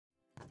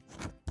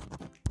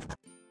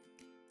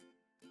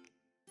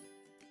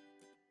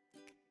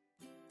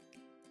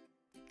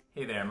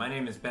Hey there, my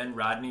name is Ben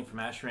Rodney from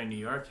ASHRAE New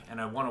York, and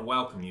I want to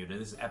welcome you to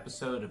this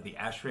episode of the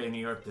ASHRAE New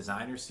York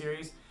Designer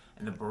Series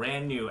and the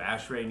brand new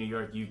ASHRAE New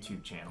York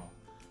YouTube channel.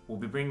 We'll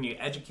be bringing you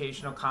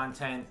educational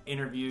content,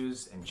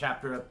 interviews, and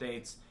chapter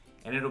updates,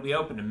 and it'll be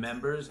open to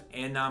members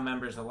and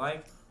non-members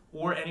alike,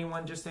 or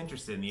anyone just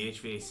interested in the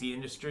HVAC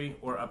industry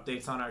or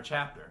updates on our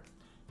chapter.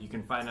 You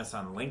can find us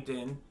on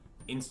LinkedIn,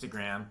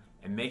 Instagram,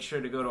 and make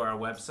sure to go to our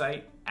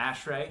website,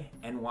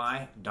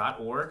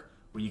 ashraeny.org,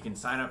 where you can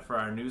sign up for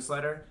our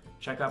newsletter,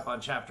 check up on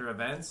chapter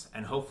events,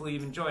 and hopefully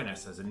even join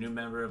us as a new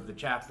member of the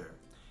chapter.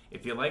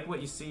 If you like what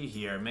you see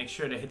here, make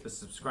sure to hit the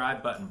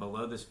subscribe button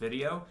below this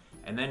video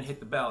and then hit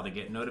the bell to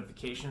get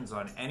notifications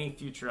on any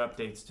future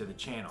updates to the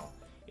channel.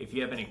 If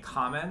you have any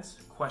comments,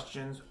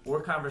 questions,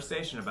 or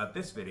conversation about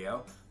this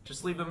video,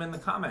 just leave them in the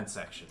comments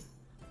section.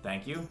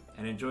 Thank you,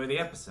 and enjoy the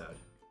episode.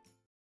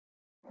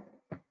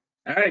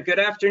 All right, good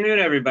afternoon,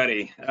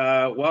 everybody.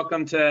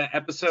 Welcome to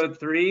episode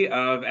 3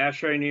 of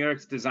ASHRAE New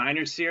York's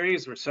Designer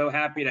Series. We're so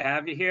happy to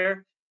have you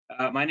here.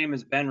 My name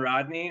is Ben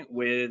Rodney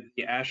with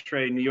the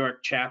ASHRAE New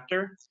York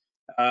chapter,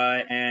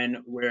 and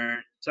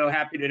we're so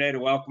happy today to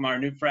welcome our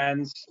new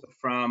friends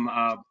from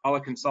Bala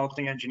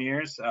Consulting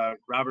Engineers,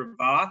 Robert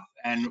Voth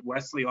and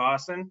Wesley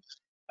Lawson.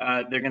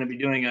 They're going to be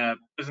doing a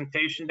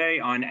presentation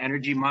day on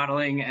energy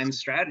modeling and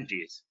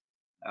strategies.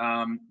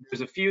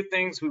 There's a few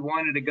things we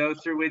wanted to go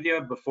through with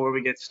you before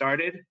we get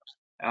started.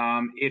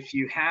 If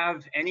you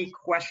have any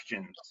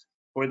questions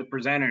for the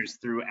presenters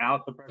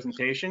throughout the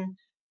presentation,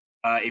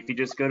 if you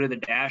just go to the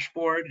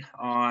dashboard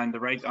on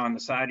the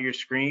side of your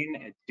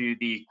screen to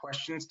the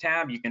questions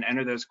tab, you can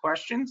enter those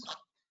questions.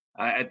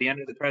 At the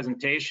end of the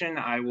presentation,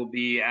 I will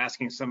be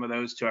asking some of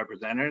those to our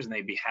presenters, and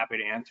they'd be happy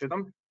to answer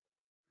them.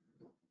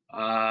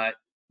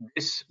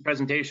 This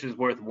presentation is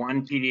worth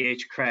 1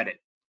 PDH credit.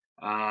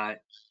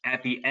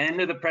 At the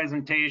end of the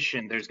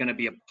presentation, there's going to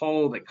be a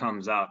poll that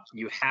comes up.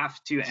 You have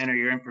to enter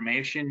your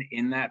information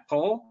in that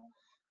poll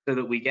so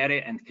that we get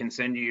it and can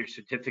send you your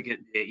certificate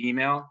via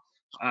email.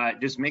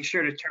 Just make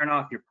sure to turn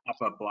off your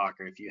pop-up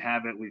blocker. If you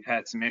have it, we've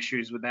had some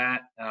issues with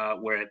that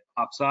where it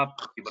pops up,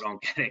 people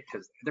don't get it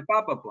because their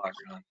pop-up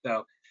blocker on.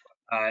 So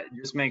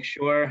just make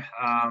sure.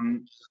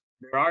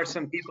 There are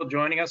some people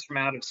joining us from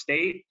out of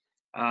state.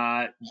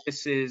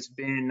 This has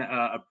been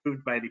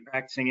approved by the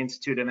Practicing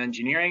Institute of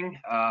Engineering.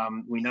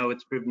 We know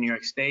it's approved in New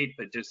York State,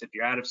 but just if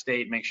you're out of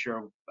state, make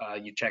sure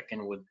you check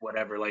in with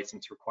whatever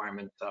license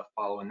requirements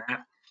follow in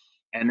that.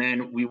 And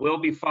then we will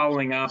be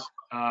following up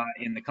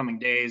in the coming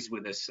days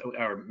with this,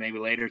 or maybe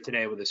later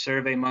today, with a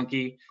Survey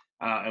Monkey.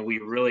 And we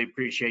really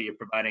appreciate you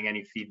providing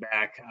any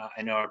feedback.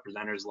 I know our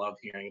presenters love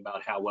hearing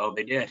about how well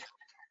they did.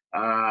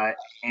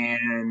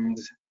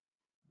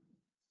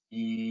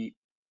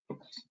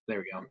 Oops, there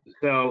we go.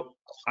 So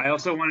I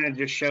also wanted to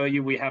just show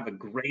you we have a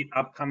great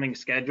upcoming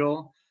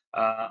schedule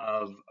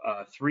of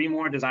 3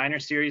 more Designer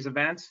Series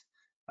events.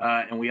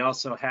 And we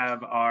also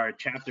have our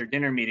chapter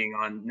dinner meeting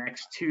on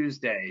next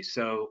Tuesday.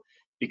 So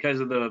because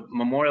of the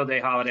Memorial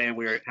Day holiday,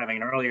 we're having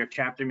an earlier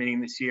chapter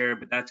meeting this year,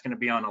 but that's going to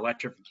be on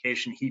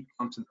electrification, heat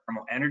pumps, and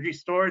thermal energy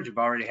storage. We've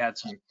already had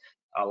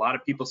a lot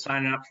of people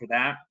signing up for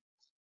that.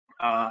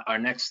 Our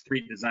next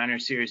 3 Designer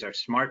Series are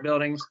smart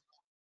buildings,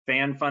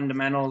 fan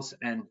fundamentals,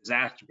 and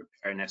disaster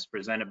preparedness,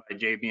 presented by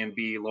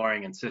JB&B,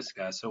 Loring, and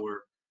Siska. So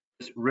we're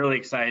just really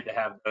excited to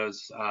have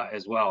those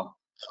as well.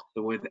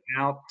 So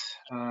without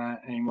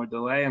any more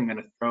delay, I'm going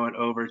to throw it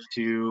over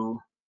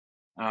to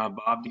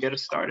Bob to get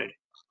us started.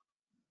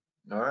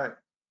 All right.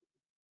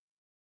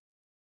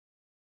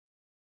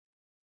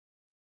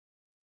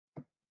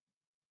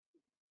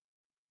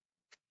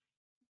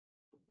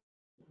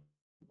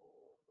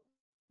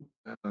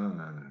 Okay.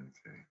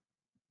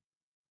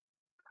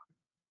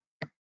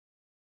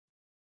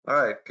 All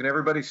right, can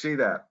everybody see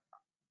that?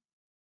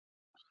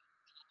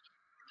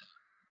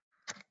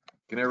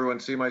 Can everyone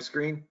see my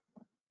screen?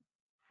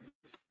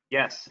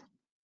 Yes.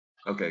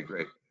 Okay,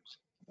 great.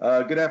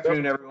 Good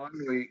afternoon, everyone.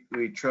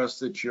 We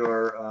trust that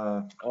you're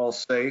all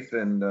safe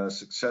and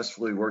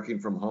successfully working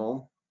from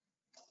home.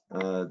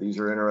 These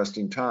are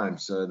interesting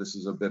times. This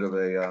is a bit of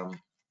a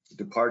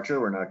departure.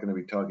 We're not going to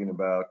be talking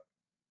about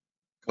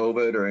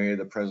COVID or any of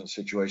the present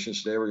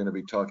situations today. We're going to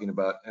be talking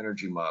about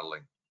energy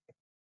modeling.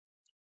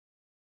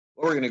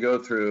 What we're going to go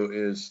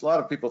through is, a lot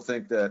of people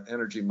think that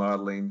energy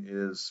modeling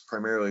is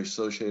primarily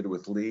associated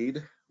with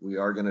LEED. We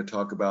are going to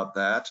talk about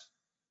that.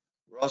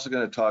 We're also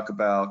going to talk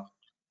about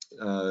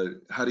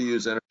how to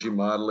use energy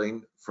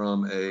modeling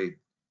from a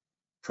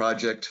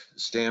project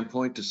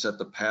standpoint to set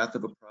the path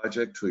of a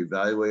project, to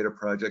evaluate a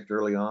project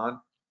early on.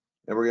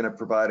 And we're going to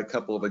provide a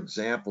couple of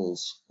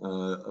examples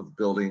of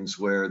buildings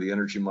where the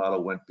energy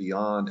model went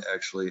beyond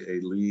actually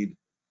a LEED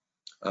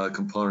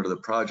component of the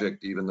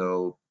project, even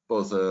though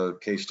both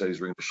case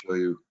studies we're going to show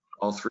you,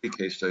 all 3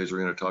 case studies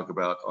we're going to talk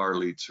about are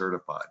LEED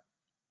certified.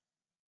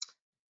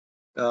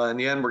 In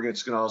the end, we're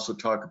just going to also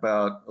talk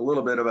about a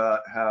little bit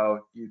about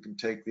how you can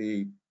take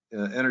the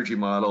energy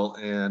model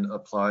and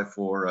apply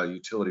for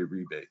utility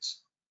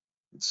rebates.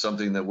 It's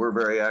something that we're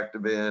very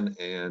active in,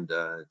 and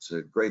it's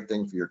a great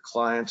thing for your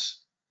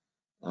clients,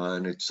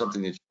 and it's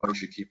something that you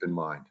should keep in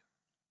mind.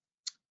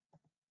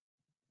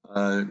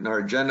 In our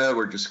agenda,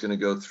 we're just going to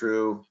go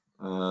through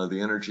the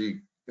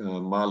energy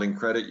modeling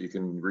credit. You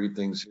can read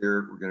things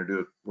here. We're going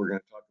to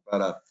talk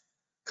about a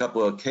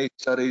couple of case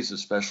studies,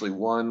 especially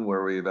one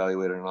where we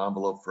evaluated an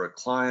envelope for a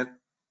client.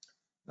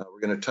 We're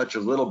going to touch a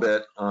little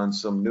bit on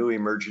some new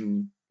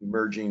emerging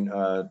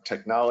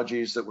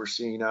technologies that we're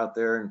seeing out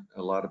there, and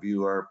a lot of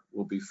you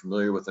will be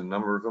familiar with a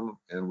number of them.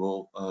 And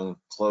we'll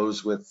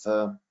close with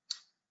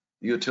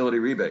utility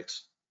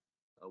rebates.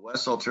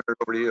 Wes, I'll turn it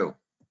over to you.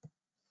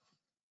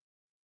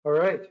 All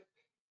right.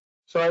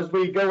 So as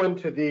we go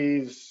into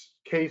these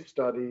case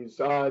studies,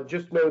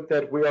 just note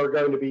that we are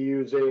going to be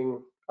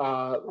using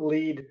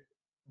LEED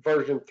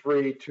version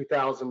 3,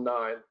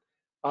 2009.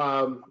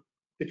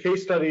 The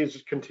case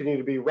studies continue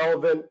to be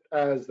relevant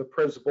as the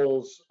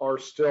principles are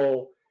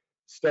still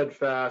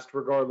steadfast,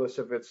 regardless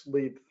if it's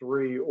LEED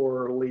 3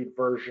 or LEED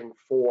version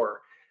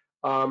 4.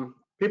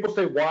 People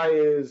say, why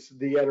is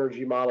the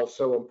energy model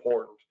so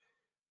important?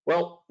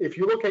 Well, if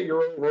you look at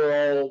your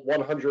overall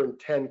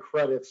 110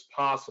 credits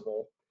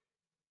possible,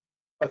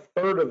 a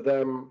third of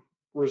them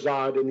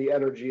reside in the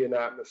energy and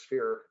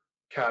atmosphere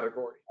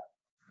category.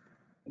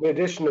 In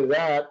addition to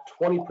that,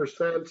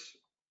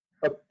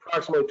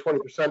 approximately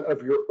 20%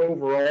 of your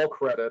overall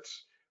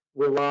credits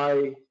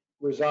reside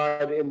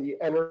in the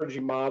energy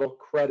model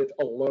credit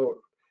alone.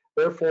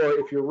 Therefore,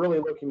 if you're really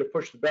looking to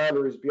push the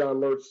boundaries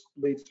beyond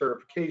LEED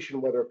certification,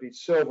 whether it be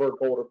silver,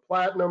 gold, or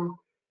platinum,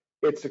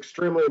 it's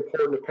extremely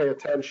important to pay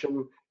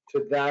attention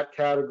to that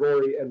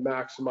category and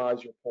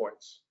maximize your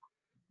points.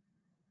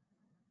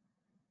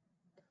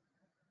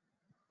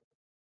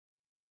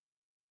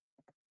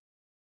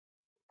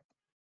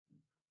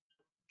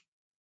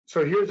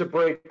 So here's a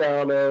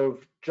breakdown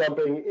of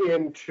jumping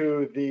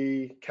into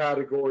the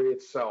category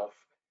itself.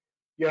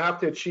 You have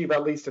to achieve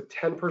at least a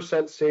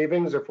 10%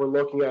 savings if we're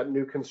looking at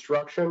new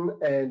construction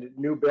and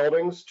new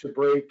buildings to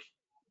break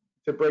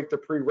the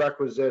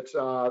prerequisite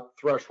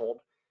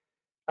threshold.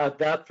 At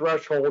that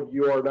threshold,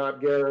 you are not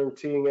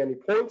guaranteeing any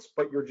points,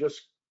 but you're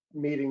just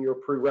meeting your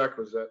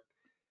prerequisite.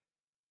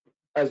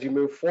 As you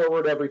move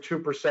forward, every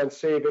 2%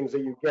 savings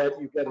that you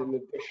get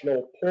an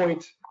additional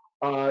point.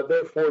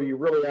 Therefore, you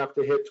really have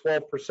to hit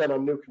 12%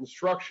 on new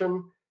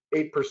construction,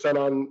 8%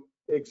 on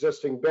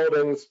existing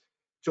buildings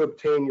to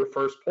obtain your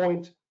first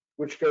point,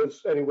 which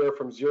goes anywhere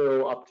from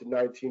 0 up to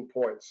 19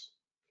 points.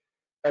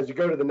 As you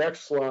go to the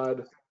next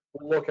slide,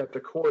 we'll look at the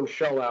core and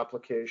shell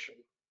application.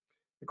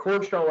 The core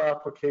and shell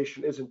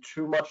application isn't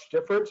too much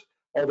different,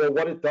 although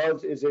what it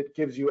does is it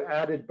gives you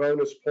added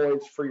bonus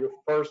points for your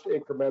first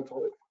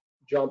incremental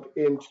jump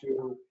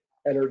into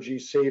energy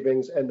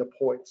savings and the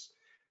points.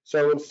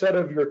 So instead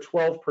of your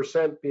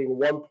 12% being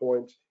 1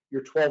 point,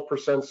 your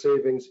 12%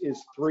 savings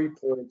is 3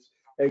 points,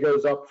 and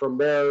goes up from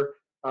there.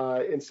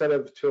 Instead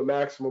of to a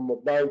maximum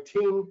of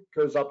 19,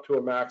 goes up to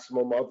a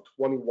maximum of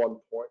 21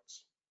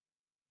 points.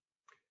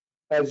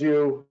 As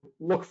you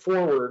look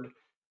forward,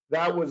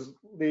 that was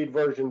LEED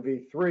version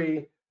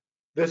V3.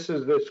 This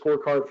is the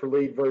scorecard for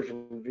LEED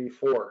version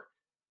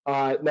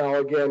V4. Now,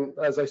 again,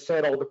 as I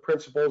said, all the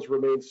principles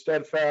remain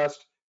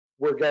steadfast.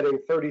 We're getting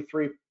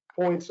 33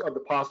 points of the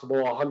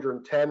possible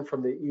 110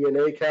 from the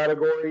E&A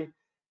category,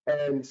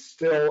 and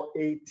still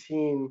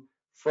 18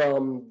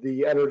 from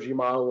the energy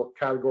model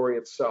category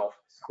itself.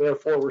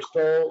 Therefore, we're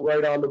still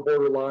right on the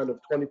borderline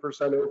of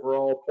 20%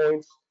 overall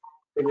points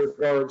in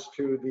regards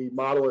to the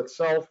model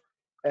itself,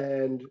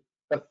 and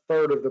a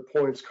third of the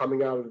points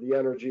coming out of the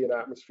energy and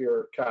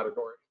atmosphere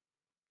category.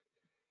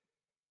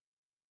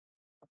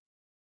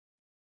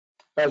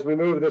 As we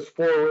move this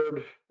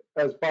forward,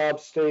 as Bob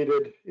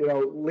stated,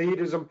 LEED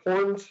is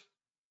important,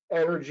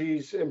 energy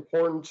is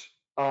important,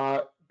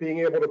 being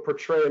able to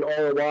portray an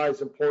ROI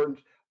is important.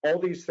 All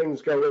these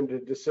things go into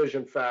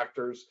decision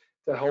factors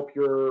to help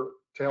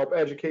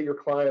educate your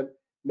client,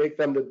 make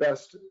them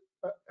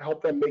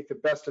help them make the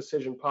best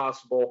decision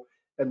possible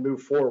and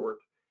move forward.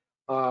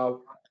 The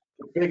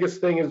biggest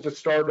thing is to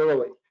start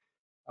early.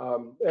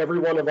 Every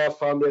one of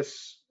us on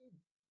this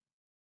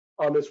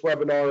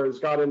webinar has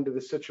got into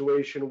the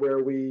situation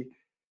where we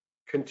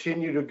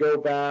continue to go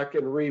back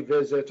and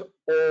revisit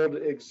old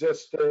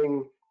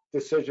existing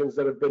decisions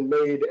that have been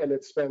made, and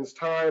it spends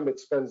time, it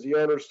spends the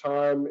owner's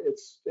time,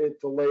 it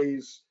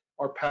delays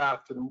our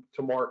path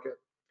to market.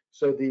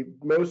 So the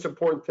most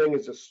important thing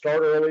is to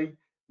start early,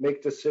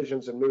 make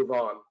decisions, and move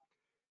on.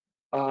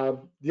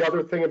 The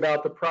other thing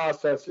about the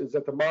process is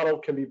that the model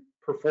can be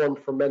performed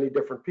for many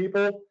different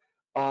people.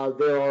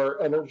 There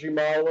are energy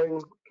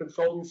modeling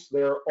consultants,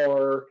 there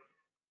are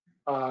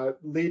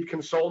LEED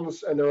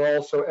consultants, and there are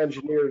also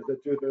engineers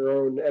that do their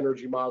own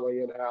energy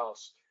modeling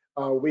in-house.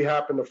 We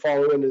happen to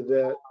fall into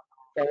the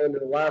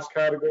last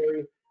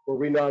category, where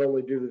we not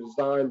only do the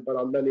design, but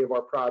on many of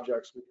our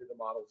projects, we do the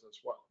models as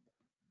well.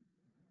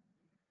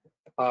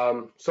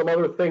 Some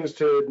other things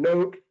to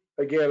note,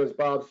 again, as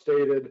Bob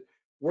stated,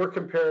 we're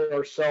comparing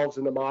ourselves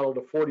in the model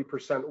to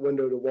 40%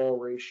 window to wall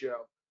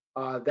ratio.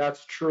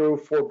 That's true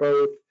for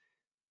both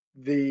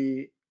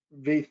the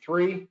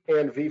V3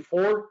 and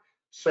V4.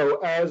 So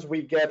as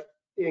we get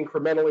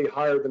incrementally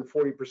higher than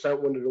 40%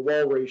 window to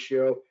wall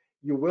ratio,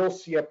 you will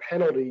see a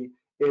penalty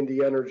in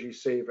the energy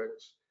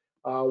savings.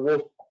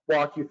 We'll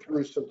walk you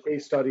through some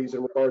case studies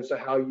in regards to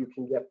how you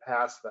can get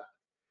past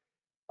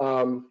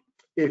that.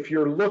 If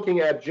you're looking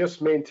at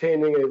just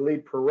maintaining a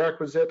LEED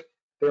prerequisite,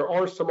 there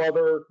are some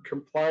other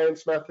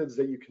compliance methods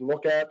that you can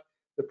look at.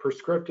 The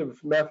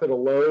prescriptive method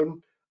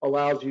alone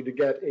allows you to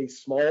get a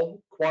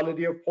small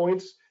quantity of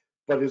points,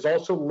 but is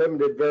also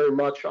limited very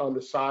much on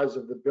the size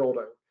of the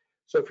building.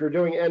 So if you're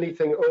doing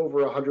anything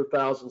over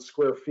 100,000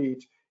 square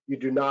feet, you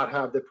do not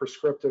have the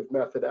prescriptive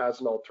method as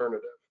an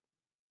alternative.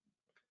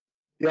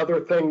 The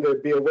other thing to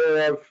be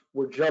aware of,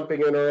 we're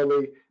jumping in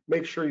early,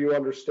 make sure you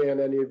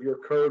understand any of your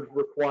code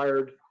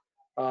required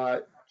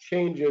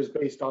changes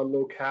based on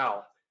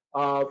locale.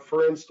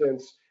 For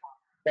instance,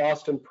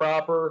 Boston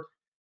proper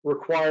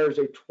requires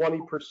a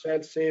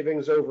 20%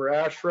 savings over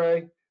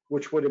ASHRAE,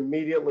 which would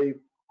immediately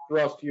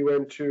thrust you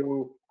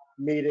into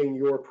meeting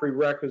your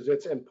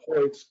prerequisites and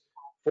points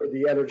for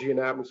the energy and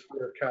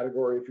atmosphere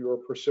category if you are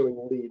pursuing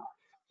LEED.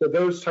 So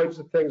those types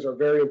of things are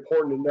very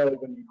important to know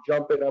when you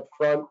jump in up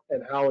front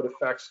and how it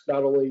affects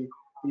not only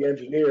the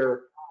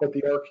engineer, but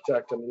the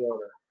architect and the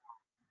owner.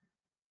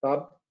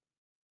 Bob?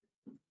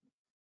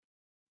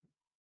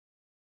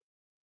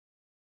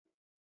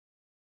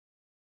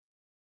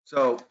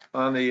 So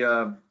on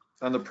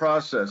the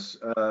process,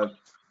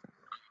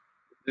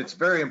 it's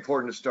very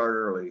important to start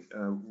early.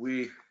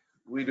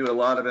 We do a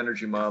lot of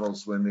energy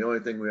models when the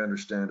only thing we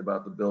understand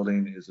about the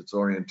building is its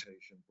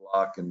orientation,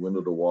 block, and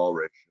window to wall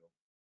ratio.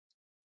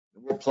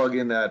 And we'll plug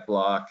in that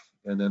block,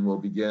 and then we'll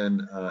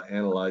begin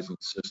analyzing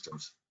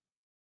systems.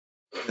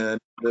 And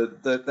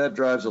that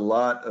drives a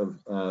lot of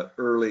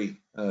early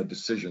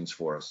decisions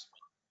for us.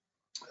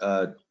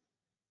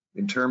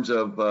 In terms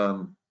of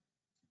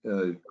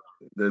the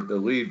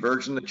LEED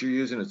version that you're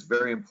using, it's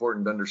very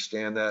important to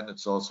understand that, and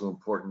it's also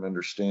important to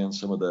understand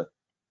some of the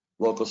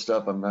local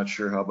stuff. I'm not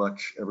sure how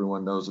much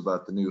everyone knows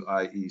about the new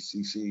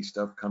IECC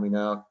stuff coming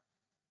out,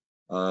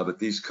 but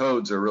these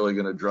codes are really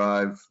going to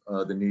drive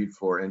the need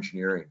for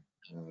engineering.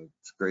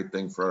 It's a great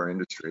thing for our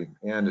industry,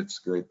 and it's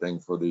a great thing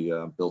for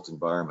the built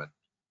environment.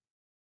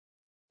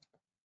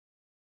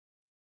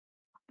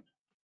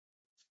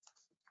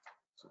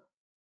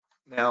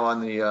 Now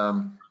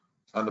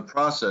on the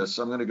process,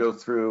 I'm going to go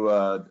through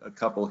a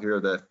couple here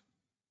that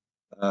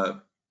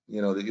that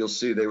you'll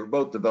see. They were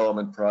both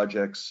development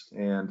projects,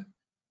 and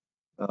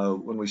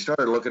when we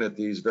started looking at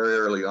these very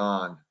early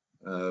on,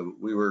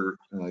 we were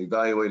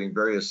evaluating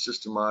various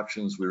system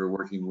options. We were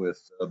working with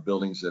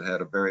buildings that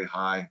had a very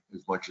high,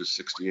 as much as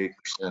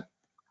 68%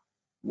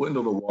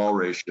 window to wall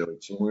ratio.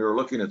 So when we were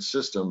looking at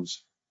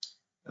systems,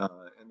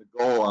 and the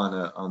goal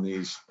on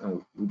these,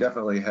 we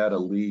definitely had a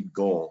LEED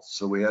goal.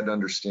 So we had to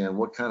understand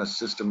what kind of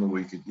system that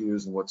we could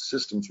use and what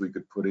systems we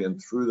could put in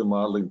through the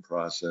modeling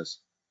process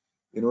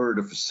in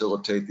order to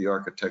facilitate the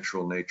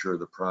architectural nature of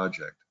the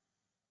project.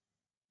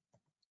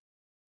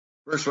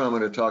 First one I'm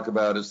going to talk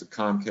about is the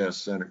Comcast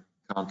Center,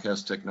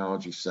 Comcast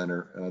Technology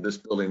Center. This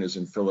building is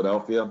in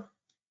Philadelphia.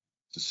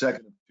 It's the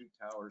second of two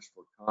towers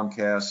for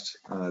Comcast.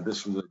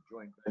 This was a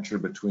joint venture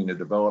between a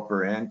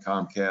developer and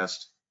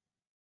Comcast.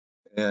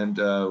 And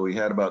we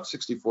had about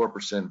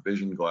 64%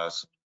 vision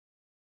glass.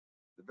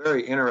 The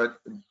very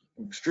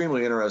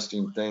extremely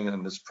interesting thing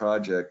on this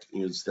project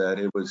is that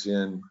it was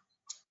in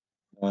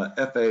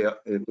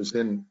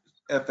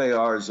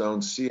FAR zone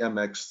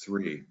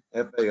CMX3.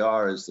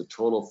 FAR is the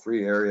total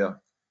free area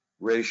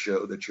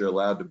ratio that you're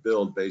allowed to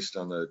build based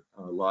on the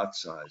lot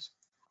size.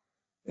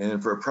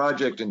 And for a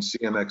project in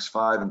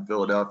CMX5 in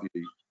Philadelphia,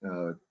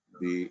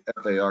 the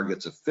FAR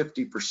gets a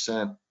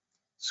 50%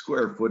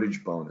 square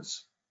footage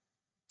bonus.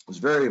 It was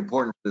very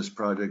important for this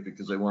project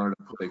because they wanted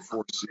to put a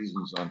Four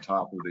Seasons on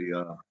top of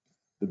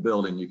the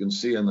building. You can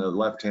see in the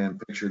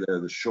left-hand picture there,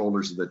 the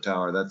shoulders of the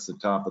tower. That's the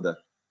top of the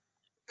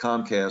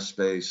Comcast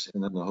space,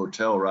 and then the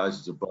hotel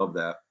rises above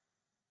that.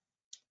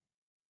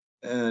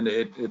 And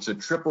this is a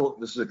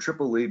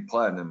triple LEED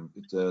platinum.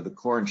 The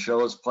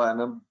Corinchella is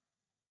platinum,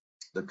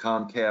 the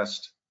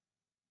Comcast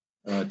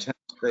tenant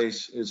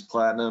space is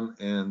platinum,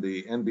 and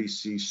the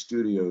NBC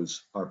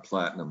studios are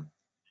platinum.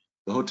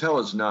 The hotel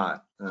is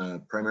not,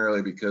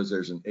 primarily because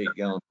there's an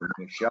 8-gallon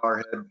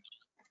shower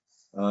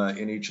head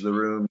in each of the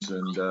rooms,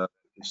 and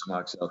this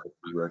knocks out the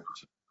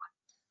prerequisite.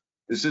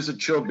 This is a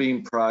chill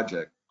beam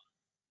project,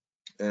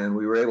 and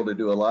we were able to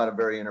do a lot of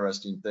very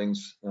interesting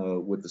things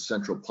with the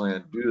central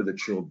plant due to the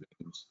chill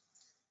beams.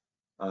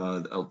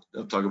 I'll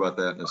talk about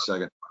that in a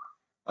second.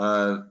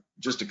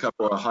 Just a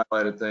couple of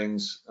highlighted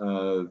things.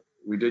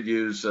 We did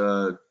use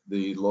the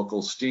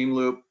local steam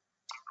loop,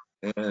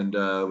 and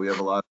we have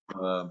a lot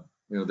of,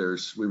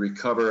 we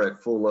recover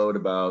at full load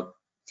about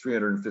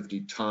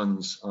 350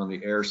 tons on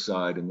the air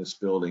side in this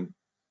building.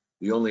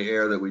 The only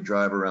air that we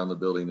drive around the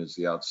building is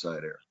the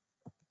outside air.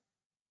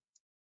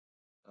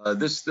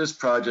 This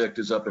project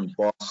is up in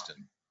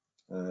Boston.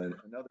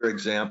 Another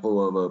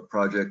example of a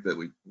project that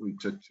we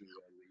took to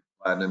LEED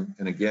Platinum,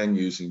 and again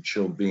using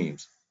chilled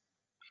beams.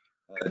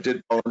 It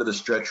did fall into the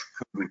stretch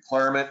code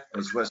requirement,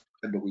 as Wesley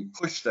said, but we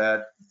pushed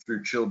that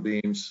through chilled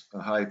beams,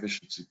 a high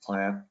efficiency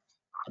plant.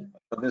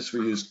 On this we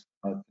used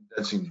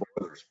condensing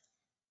boilers.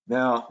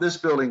 Now, this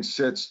building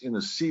sits in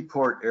the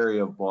seaport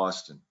area of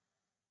Boston.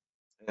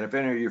 And if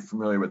any of you are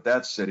familiar with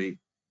that city,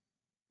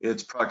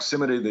 its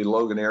proximity to the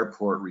Logan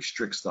Airport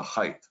restricts the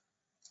height.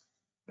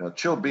 Now,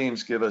 chilled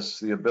beams give us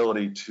the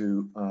ability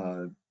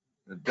to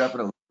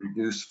definitely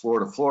reduce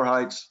floor-to-floor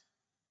heights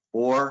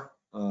or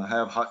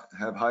have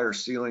higher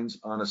ceilings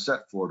on a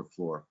set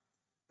floor-to-floor.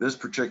 This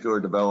particular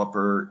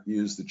developer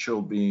used the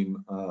chilled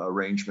beam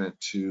arrangement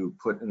to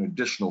put an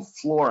additional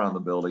floor on the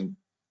building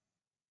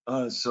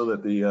so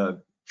that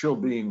the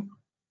chilled beam,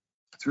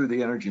 through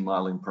the energy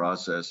modeling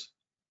process,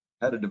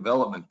 had a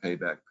development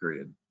payback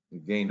period.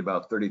 It gained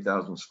about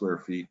 30,000 square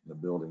feet in the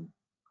building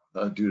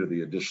due to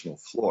the additional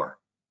floor.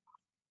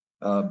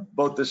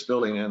 Both this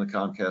building and the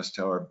Comcast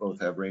Tower both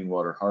have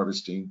rainwater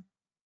harvesting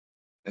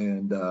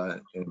and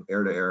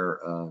air-to-air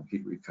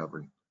heat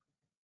recovery.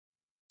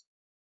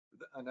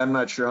 And I'm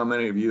not sure how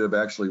many of you have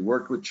actually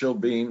worked with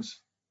chilled beams.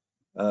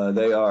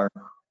 They are,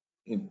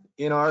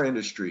 in our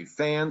industry,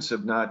 fans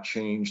have not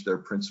changed their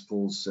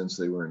principles since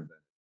they were invented.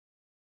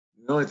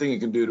 The only thing you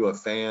can do to a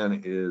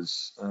fan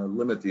is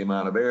limit the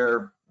amount of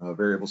air,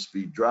 variable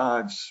speed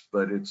drives,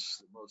 but it's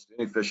the most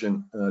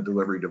inefficient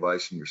delivery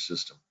device in your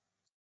system.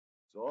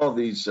 So all of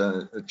these,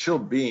 a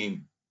chilled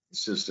beam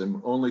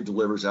system only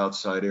delivers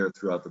outside air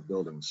throughout the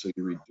building. So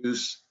you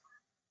reduce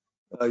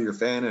your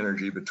fan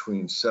energy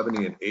between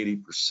 70 and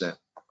 80%.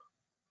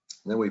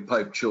 Then we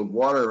pipe chilled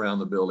water around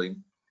the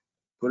building,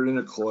 put it in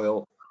a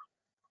coil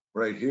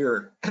right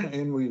here,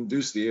 and we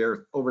induce the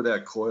air over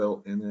that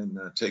coil and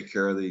then take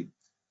care of the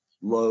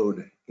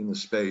load in the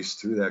space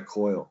through that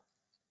coil.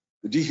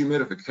 The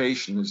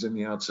dehumidification is in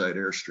the outside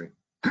airstream.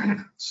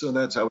 So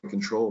that's how we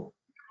control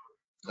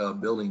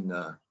building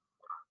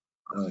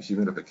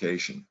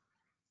humidification.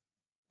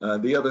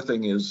 The other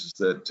thing is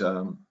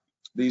that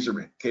these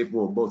are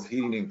capable of both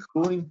heating and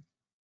cooling,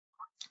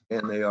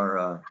 and they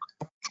are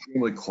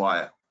extremely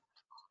quiet.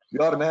 You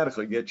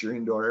automatically get your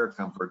indoor air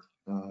comfort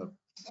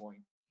point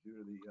due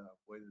to the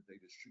way that they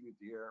distribute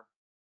the air.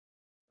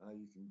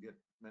 You can get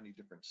many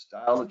different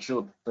styles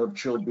of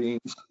chilled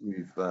beams.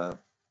 We've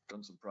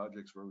done some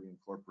projects where we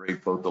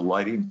incorporate both the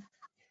lighting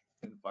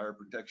and fire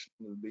protection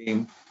of the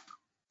beam.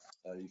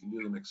 You can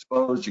do them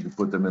exposed. You can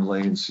put them in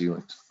laying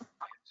ceilings.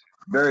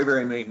 Very,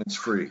 very maintenance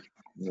free.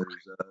 There's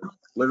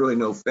literally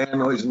no fan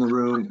noise in the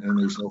room, and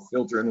there's no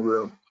filter in the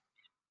room.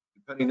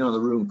 Depending on the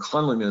room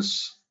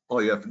cleanliness,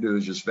 all you have to do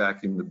is just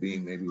vacuum the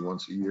beam maybe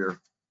once a year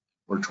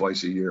or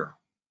twice a year.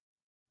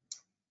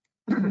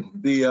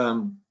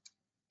 The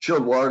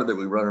chilled water that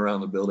we run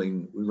around the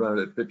building, we run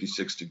it at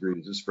 56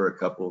 degrees, just for a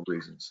couple of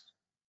reasons.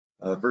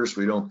 First,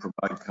 we don't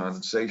provide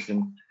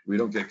condensation. We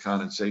don't get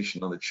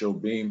condensation on the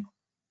chilled beam.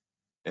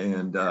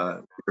 And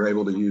we're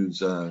able to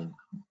use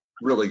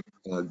really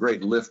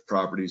great lift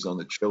properties on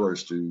the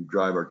chillers to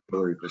drive our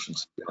chiller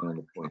efficiency down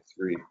into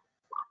 0.3,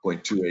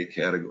 0.28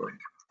 category.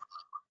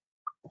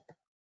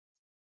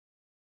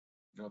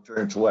 I'll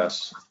turn to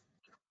Wes.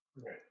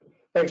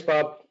 Thanks,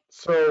 Bob.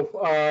 So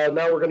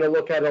now we're going to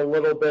look at a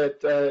little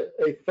bit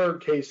a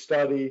third case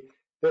study.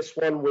 This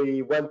one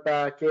we went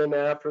back in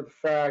after the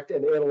fact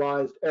and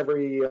analyzed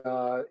every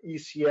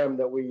ECM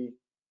that we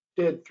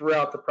did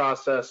throughout the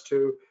process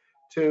to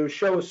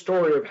show a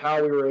story of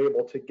how we were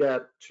able to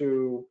get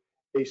to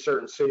a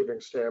certain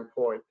savings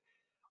standpoint.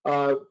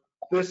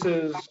 This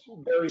is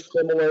very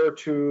similar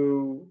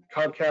to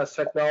Comcast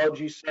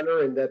Technology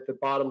Center in that the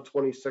bottom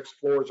 26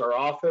 floors are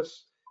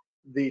office.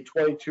 The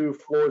 22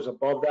 floors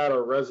above that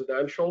are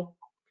residential.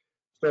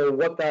 So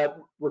what that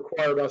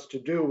required us to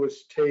do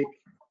was take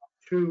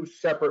two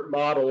separate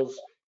models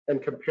and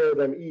compare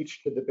them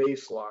each to the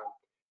baseline.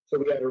 So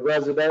we had a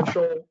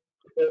residential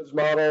proposed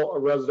model, a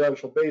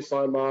residential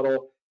baseline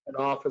model, an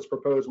office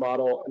proposed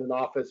model, and an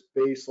office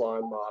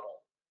baseline model.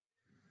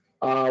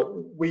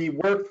 We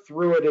worked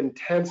through it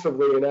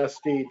intensively in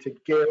SD to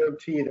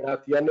guarantee that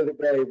at the end of the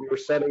day, we were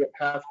setting a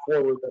path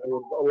forward that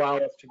would allow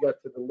us to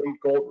get to the LEED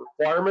Gold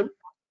requirement.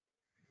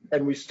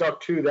 And we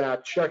stuck to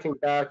that, checking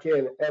back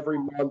in every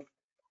month,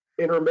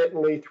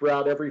 intermittently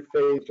throughout every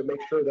phase to make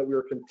sure that we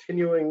were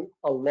continuing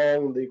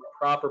along the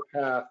proper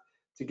path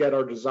to get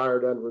our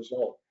desired end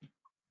result.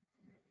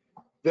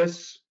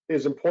 This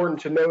is important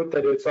to note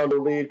that it's under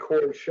LEED Core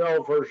and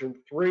Shell version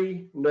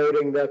 3,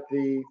 noting that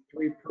the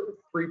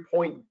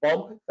three-point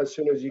bump as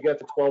soon as you get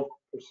to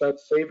 12%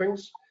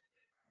 savings.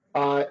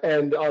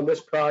 And on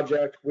this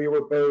project, we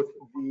were both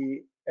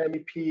the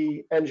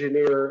MEP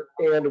engineer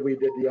and we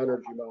did the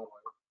energy modeling.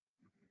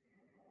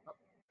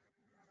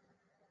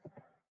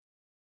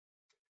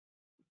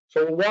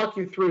 So we'll walk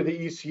you through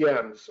the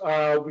ECMs.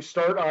 We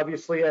start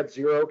obviously at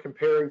 0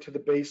 comparing to the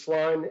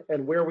baseline,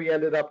 and where we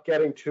ended up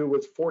getting to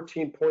was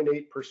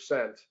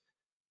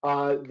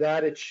 14.8%.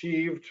 That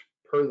achieved,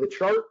 per the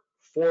chart,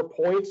 4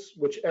 points,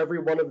 which every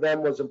one of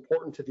them was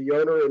important to the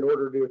owner in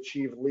order to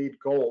achieve LEED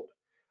Gold.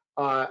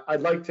 I'd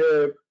like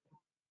to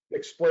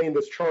explain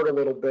this chart a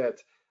little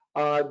bit.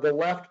 The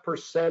left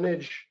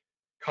percentage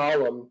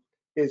column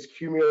is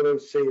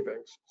cumulative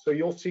savings. So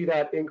you'll see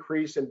that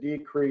increase and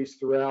decrease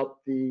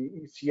throughout the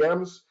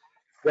ECMs.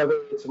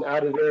 whether it's an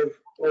additive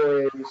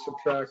or a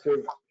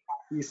subtractive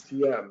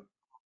ECM.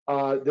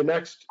 The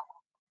next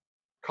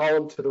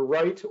column to the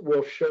right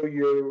will show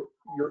you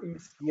your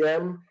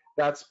ECM,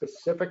 that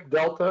specific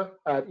delta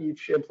at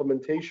each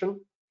implementation.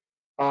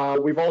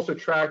 We've also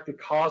tracked the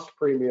cost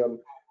premium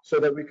so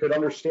that we could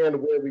understand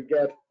where we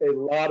get a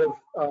lot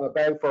of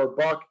bang for our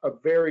buck, a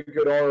very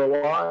good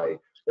ROI,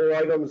 or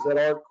items that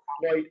aren't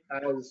quite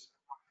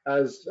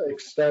as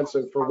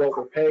extensive for what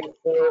we're paying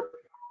for.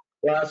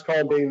 Last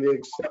column being the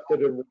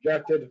accepted and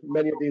rejected.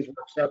 Many of these were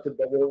accepted,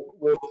 but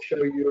we'll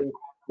show you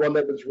one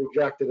that was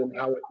rejected and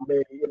how it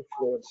may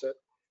influence it.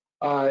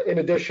 In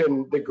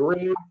addition, the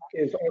green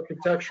is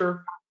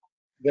architecture,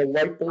 the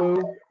light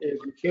blue is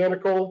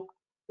mechanical,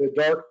 the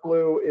dark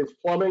blue is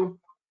plumbing,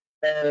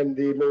 and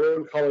the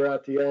maroon color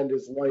at the end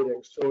is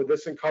lighting. So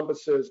this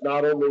encompasses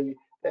not only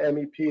the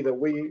MEP that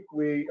we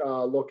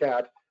look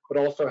at, but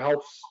also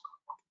helps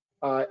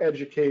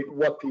educate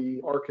what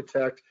the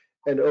architect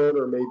and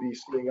owner may be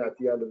seeing at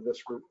the end of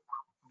this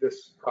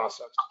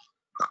process.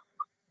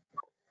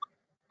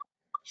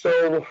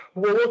 So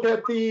we'll look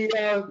at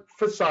the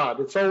facade.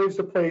 It's always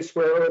the place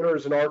where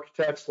owners and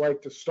architects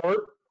like to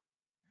start.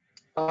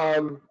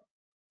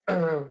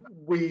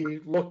 We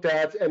looked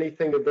at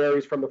anything that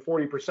varies from the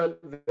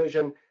 40%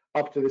 vision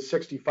up to the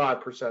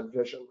 65%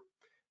 vision.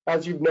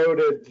 As you've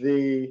noted,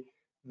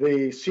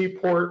 the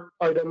Seaport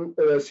item,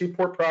 the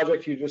Seaport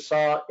project you just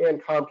saw,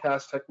 and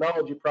Comcast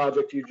Technology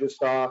project you just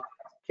saw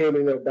came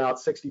in at about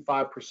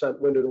 65%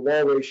 window to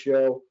wall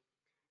ratio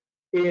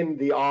in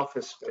the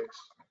office space.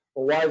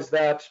 Well, why is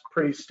that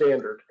pretty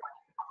standard?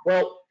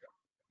 Well,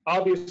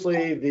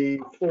 obviously the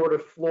floor to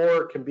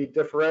floor can be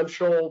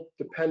differential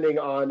depending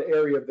on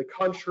area of the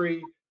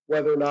country,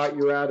 whether or not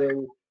you're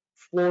adding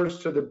floors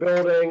to the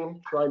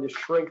building, trying to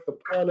shrink the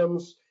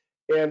plenums,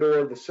 and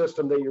or the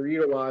system that you're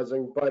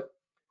utilizing. But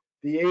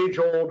the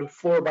age-old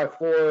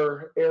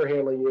floor-by-floor air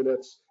handling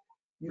units,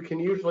 you can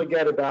usually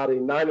get about a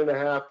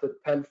 9.5 to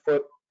 10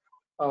 foot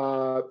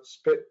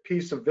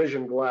piece of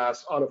vision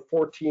glass on a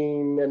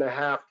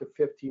 14.5 to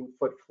 15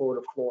 foot floor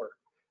to floor.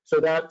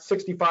 So that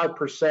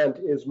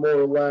 65% is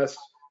more or less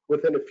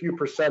within a few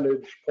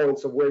percentage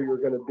points of where you're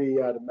going to be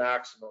at a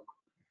maximum.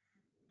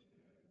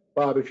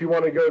 Bob, if you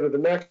want to go to the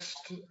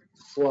next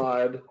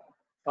slide,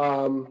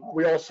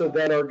 we also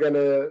then are going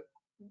to,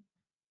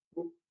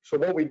 so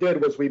what we did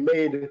was we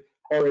made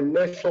our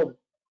initial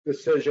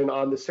decision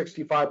on the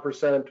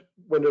 65%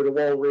 window to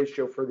wall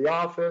ratio for the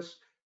office.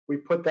 We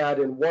put that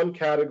in one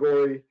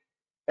category,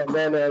 and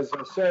then, as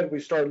I said, we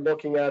started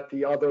looking at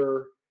the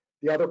other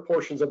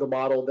portions of the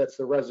model. That's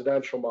the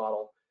residential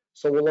model.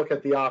 So we'll look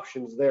at the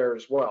options there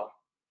as well.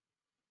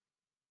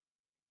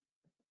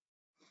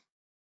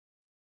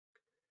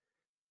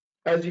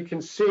 As you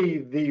can see,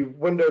 the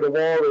window to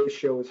wall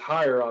ratio is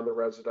higher on the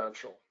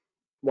residential.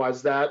 Why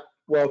is that?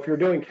 Well, if you're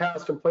doing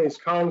cast in place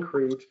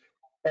concrete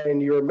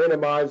and you're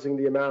minimizing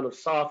the amount of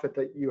soffit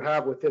that you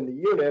have within the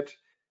unit,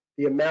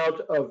 the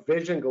amount of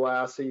vision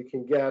glass that you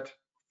can get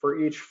for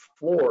each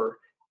floor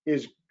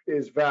is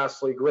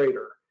vastly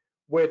greater,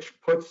 which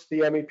puts the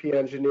MEP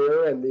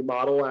engineer and the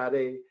model at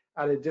a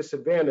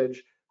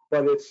disadvantage.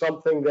 But it's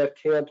something that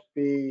can't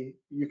be,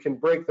 you can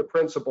break the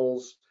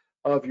principles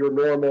of your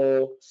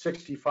normal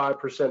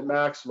 65%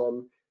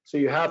 maximum. So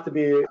you have to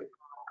be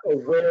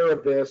aware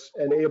of this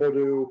and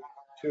able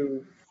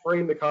to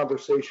frame the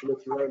conversation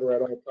with your owner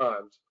at all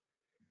times.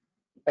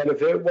 And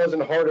if it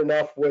wasn't hard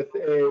enough with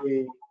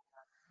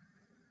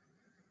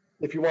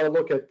if you want to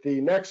look at the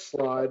next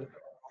slide,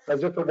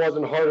 as if it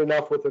wasn't hard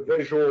enough with a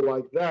visual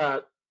like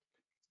that,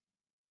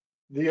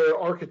 the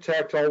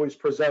architect always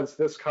presents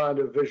this kind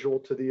of visual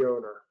to the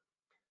owner.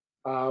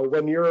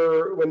 When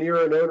you're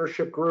an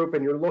ownership group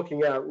and you're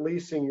looking at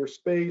leasing your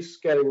space,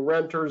 getting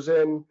renters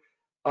in,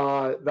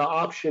 the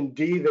option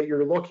D that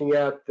you're looking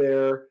at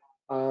there,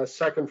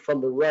 second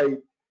from the right,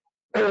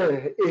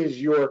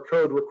 is your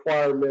code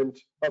requirement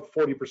of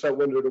 40%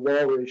 window to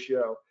wall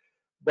ratio.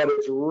 But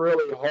it's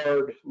really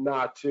hard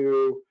not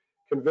to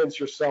convince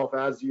yourself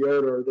as the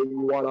owner that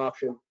you want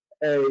option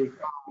A,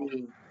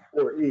 B,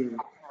 or E,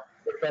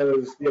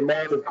 because the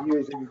amount of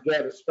views that you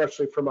get,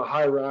 especially from a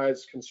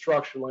high-rise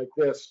construction like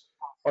this,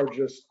 are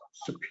just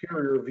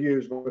superior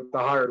views with the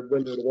higher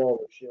window to wall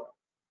ratio.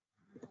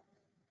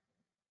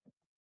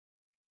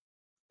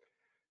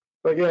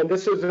 Again,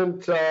 this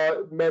isn't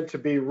meant to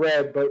be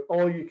read, but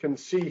all you can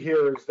see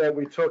here is that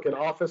we took an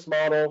office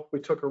model, we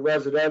took a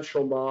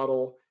residential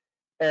model,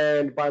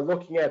 and by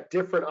looking at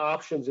different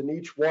options in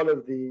each one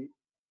of the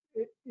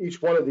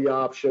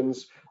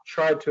options,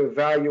 tried to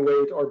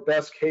evaluate our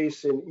best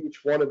case in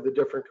each one of the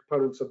different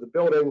components of the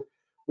building.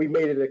 We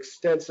made an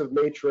extensive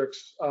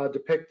matrix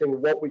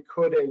depicting what we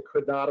could and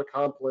could not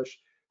accomplish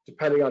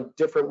depending on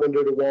different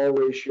window to wall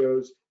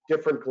ratios,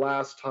 different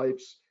glass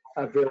types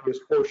at various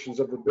portions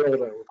of the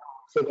building,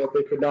 so that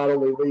they could not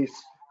only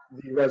lease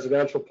the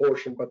residential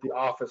portion, but the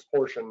office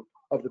portion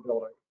of the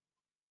building.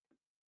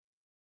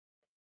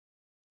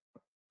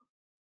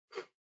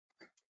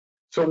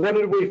 So what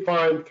did we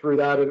find through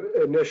that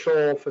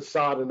initial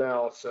facade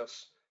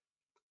analysis?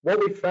 What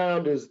we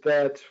found is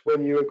that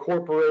when you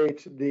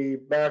incorporate the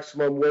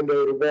maximum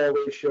window to wall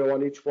ratio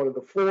on each one of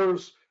the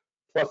floors,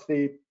 plus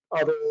the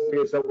other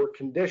areas that were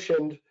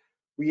conditioned,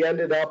 we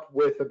ended up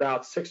with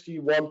about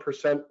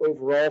 61%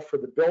 overall for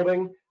the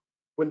building,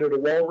 window to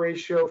wall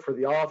ratio for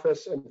the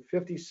office, and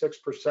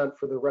 56%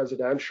 for the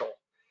residential.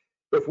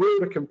 If we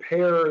were to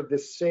compare the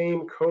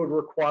same code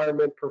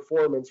requirement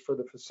performance for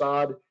the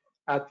facade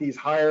at these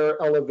higher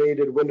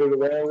elevated window to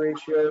wall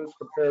ratios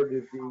compared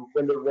to the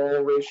window to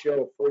wall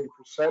ratio of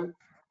 40%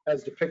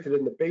 as depicted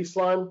in the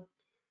baseline,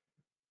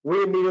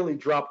 we immediately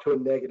drop to a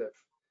negative.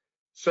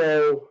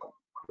 So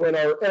when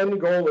our end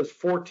goal is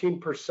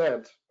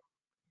 14%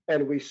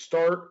 and we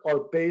start our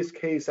base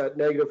case at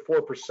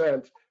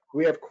 -4%,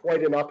 we have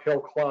quite an uphill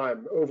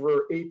climb,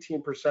 over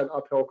 18%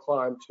 uphill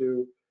climb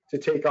to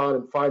take on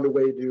and find a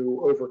way to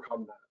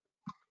overcome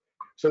that.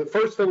 So the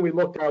first thing we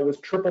looked at was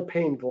triple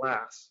pane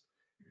glass.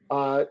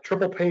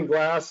 Triple pane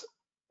glass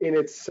in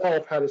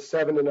itself had a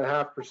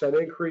 7.5%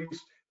 increase,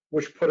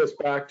 which put us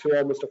back to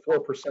almost a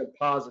 4%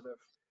 positive.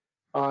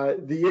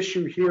 The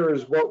issue here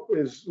is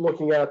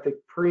looking at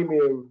the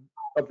premium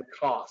of the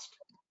cost.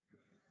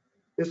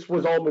 This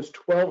was almost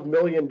 $12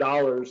 million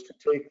to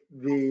take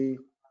the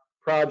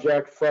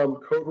project from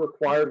code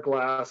required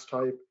glass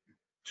type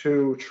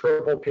to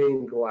triple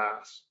pane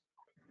glass.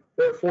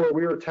 Therefore,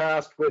 we were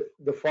tasked with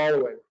the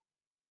following.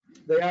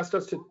 They asked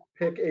us to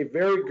pick a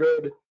very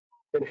good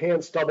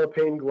enhanced double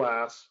pane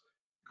glass,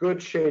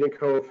 good shading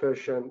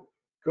coefficient,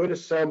 good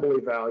assembly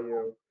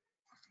value,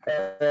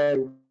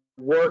 and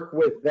work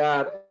with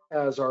that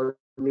as our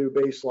new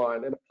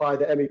baseline and apply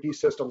the MEP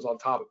systems on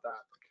top of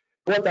that.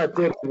 What that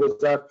did was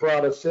that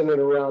brought us in at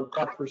around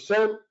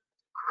 5%,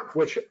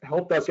 which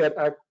helped us get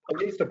at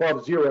least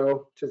above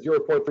 0 to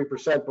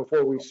 0.3%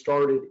 before we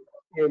started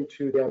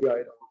into the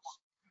items.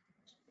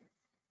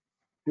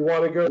 If you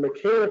want to go to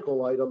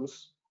mechanical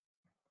items,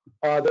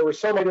 there were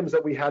some items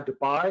that we had to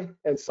buy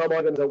and some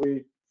items that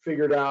we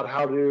figured out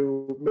how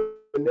to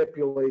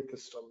manipulate the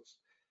systems.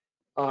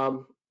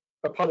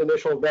 Upon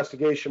initial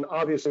investigation,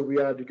 obviously we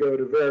had to go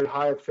to very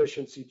high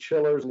efficiency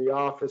chillers in the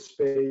office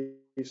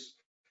space.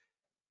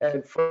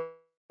 And from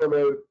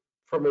a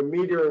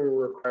metering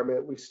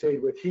requirement, we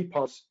stayed with heat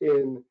pumps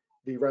in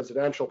the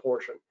residential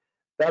portion.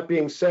 That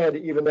being said,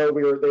 even though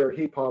they were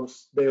heat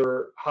pumps, they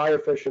were high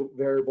efficient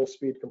variable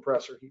speed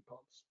compressor heat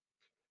pumps.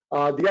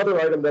 The other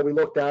item that we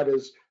looked at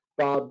is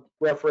Bob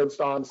referenced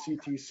on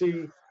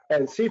CTC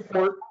and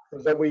Seaport,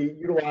 is that we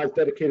utilize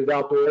dedicated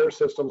outdoor air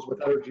systems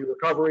with energy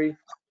recovery.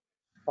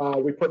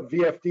 We put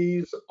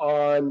VFDs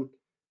on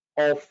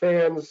all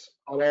fans,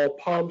 on all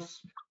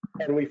pumps,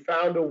 and we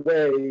found a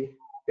way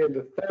in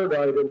the third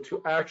item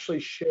to actually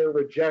share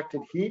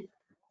rejected heat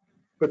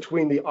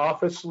between the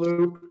office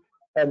loop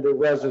and the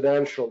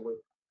residential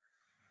loop.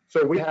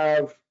 So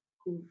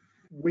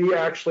we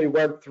actually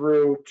went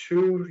through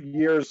 2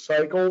 years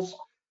cycles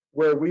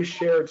where we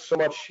shared so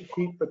much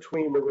heat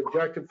between the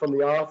rejected from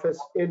the office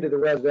into the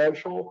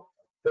residential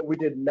that we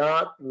did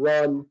not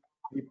run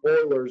the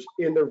boilers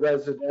in the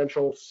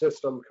residential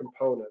system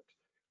component,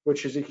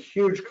 which is a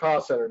huge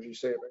cost energy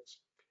savings.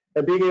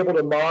 And being able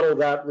to model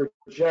that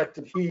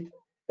rejected heat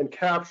and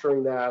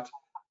capturing that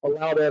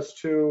allowed us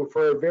to,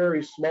 for a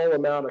very small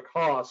amount of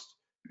cost,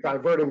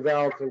 diverting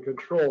valves and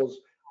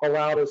controls,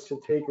 allowed us to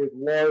take a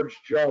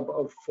large jump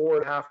of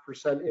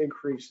 4.5%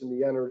 increase in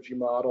the energy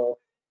model.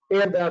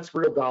 And that's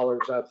real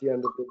dollars at the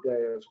end of the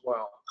day as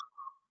well.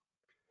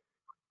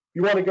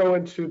 You want to go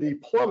into the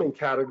plumbing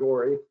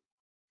category.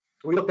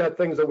 We looked at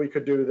things that we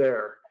could do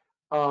there.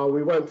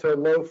 We went to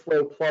low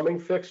flow plumbing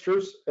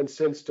fixtures, and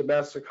since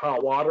domestic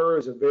hot water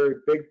is a very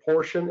big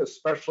portion,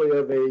 especially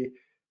of a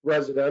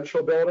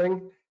residential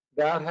building,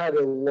 that had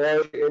a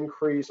large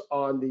increase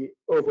on the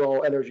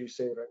overall energy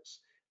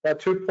savings. That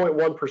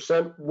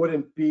 2.1%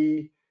 would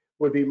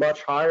be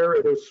much higher.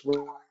 It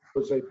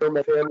was a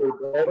thermal family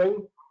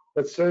building,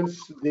 but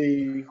since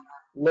the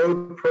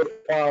load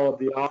profile of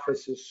the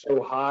office is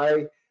so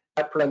high,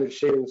 that percentage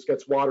savings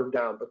gets watered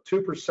down. But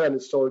 2%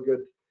 is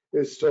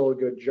still a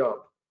good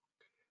jump.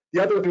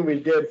 The other thing we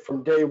did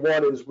from day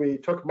one is we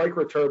took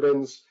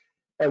microturbines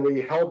and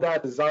we held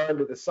that design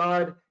to the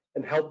side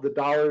and held the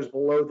dollars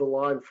below the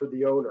line for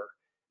the owner.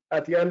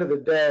 At the end of the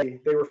day,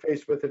 they were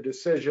faced with a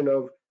decision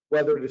of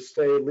whether to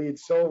stay lead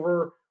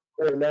silver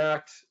or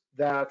enact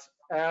that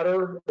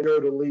adder and go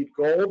to lead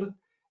gold.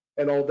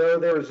 And although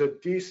there was a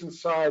decent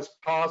sized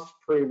cost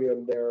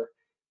premium there,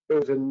 it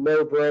was a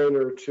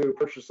no-brainer to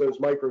purchase those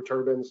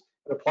microturbines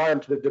and apply them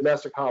to the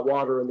domestic hot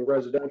water and the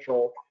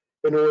residential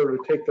in order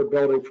to take the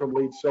building from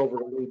lead silver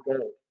to lead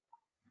gold.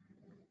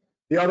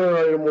 The other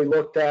item we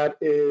looked at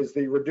is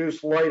the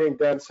reduced lighting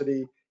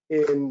density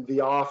in the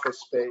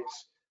office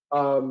space.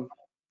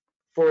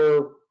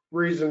 For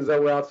reasons that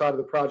were outside of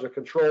the project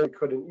control, we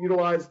couldn't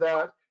utilize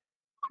that.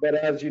 But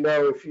as you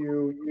know, if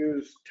you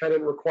use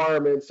tenant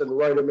requirements and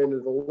write them into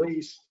the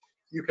lease,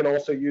 you can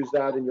also use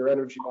that in your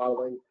energy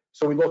modeling.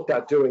 So we looked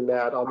at doing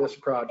that on this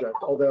project,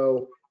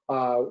 although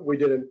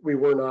we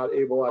were not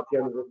able at the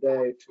end of the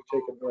day to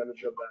take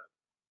advantage of that.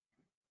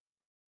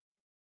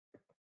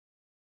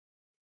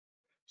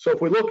 So if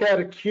we look at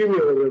it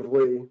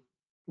cumulatively,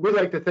 we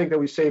like to think that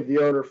we saved the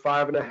owner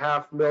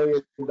 $5.5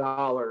 million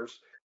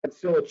and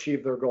still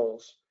achieve their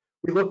goals.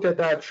 We looked at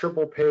that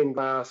triple pane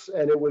glass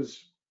and it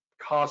was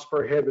cost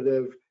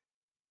prohibitive,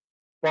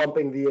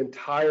 bumping the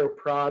entire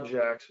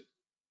project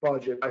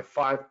budget by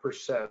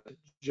 5%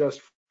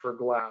 just for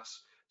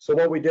glass. So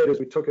what we did is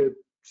we took a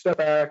step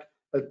back,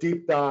 a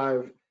deep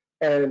dive,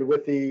 and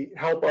with the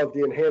help of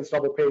the enhanced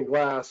double pane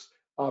glass,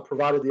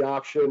 provided the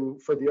option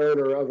for the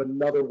owner of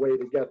another way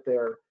to get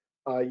there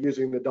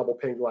using the double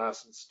pane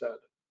glass instead.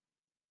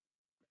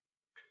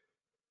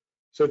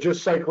 So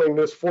just cycling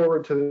this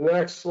forward to the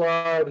next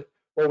slide,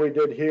 what we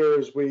did here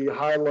is we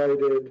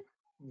highlighted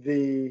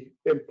the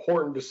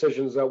important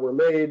decisions that were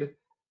made.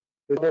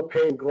 The double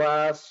pane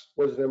glass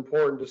was an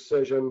important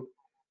decision.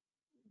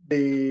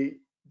 The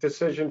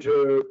decision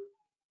to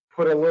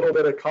put a little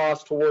bit of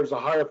cost towards the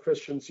high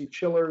efficiency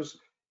chillers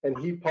and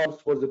heat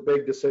pumps was a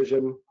big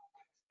decision.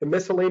 The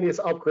miscellaneous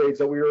upgrades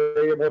that we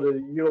were able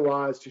to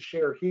utilize to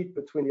share heat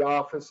between the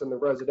office and the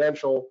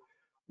residential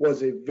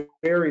was a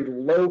very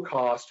low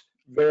cost,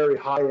 very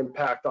high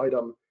impact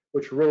item,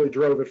 which really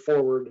drove it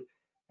forward.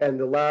 And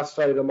the last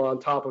item on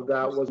top of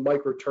that was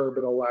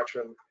microturbine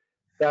election.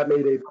 That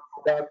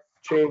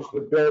changed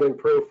the building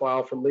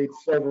profile from LEED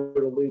silver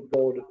to LEED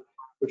gold,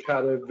 which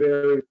had a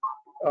very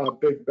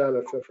big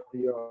benefit for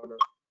the owner.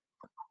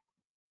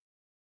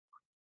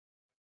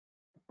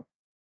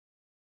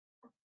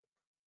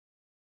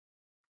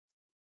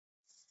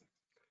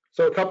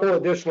 So a couple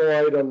additional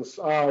items,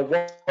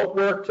 what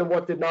worked and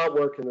what did not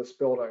work in this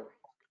building.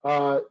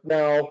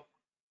 Now,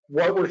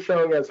 what we're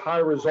showing as high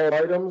result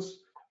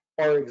items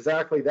are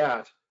exactly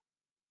that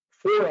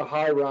for a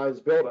high-rise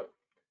building.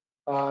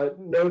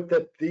 Note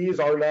that these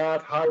are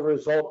not high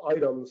result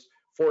items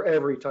for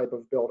every type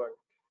of building.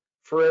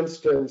 For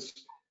instance,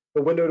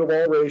 the window to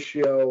wall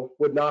ratio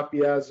would not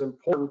be as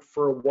important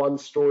for a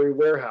one-story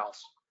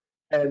warehouse.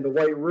 And the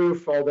white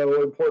roof,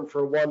 although important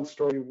for a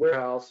one-story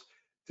warehouse,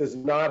 does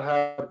not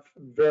have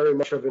very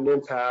much of an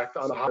impact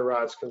on a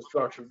high-rise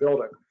construction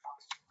building.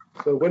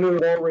 So the window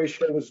to wall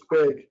ratio was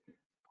big.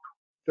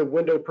 The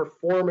window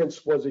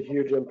performance was a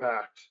huge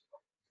impact.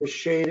 The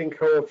shading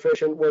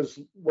coefficient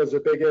was a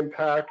big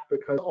impact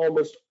because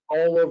almost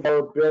all of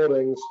our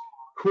buildings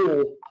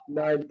cool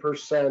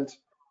 9%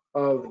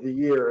 of the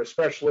year,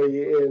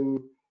 especially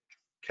in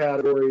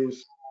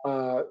categories,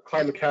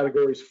 climate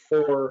categories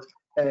 4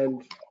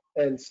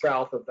 and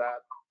south of that.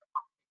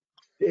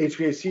 The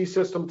HVAC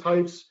system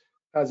types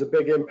has a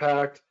big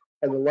impact,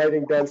 and the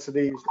lighting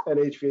densities and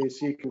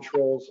HVAC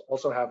controls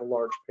also have a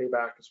large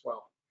payback as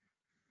well.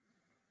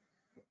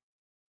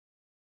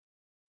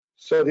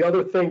 So the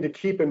other thing to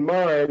keep in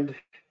mind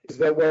is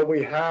that when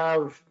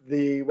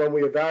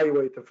we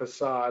evaluate the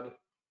facade,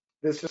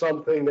 this is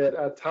something that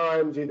at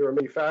times either a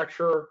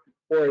manufacturer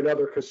or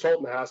another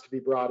consultant has to be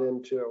brought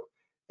into.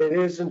 It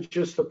isn't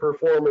just the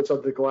performance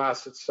of the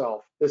glass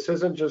itself. This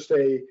isn't just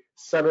a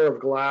center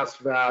of glass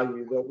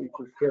value that we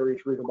can carry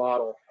through the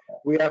model.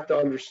 We have to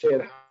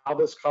understand how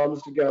this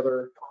comes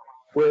together,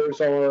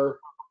 where's our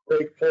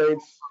break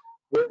points,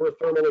 where we're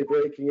thermally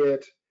breaking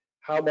it,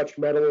 how much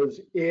metal is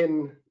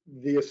in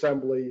the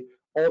assembly.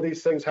 All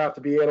these things have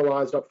to be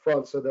analyzed up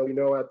front so that we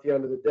know at the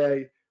end of the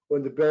day,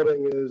 when the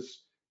building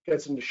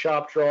gets into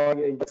shop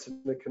drawing and gets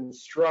into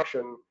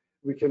construction,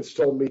 we can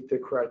still meet the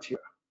criteria.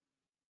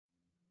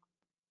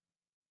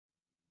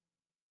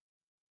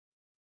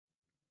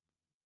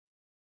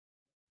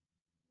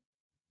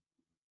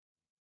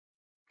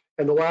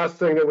 And the last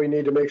thing that we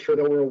need to make sure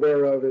that we're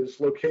aware of is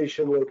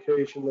location,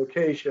 location,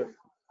 location.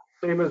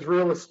 Same as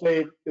real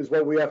estate is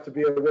what we have to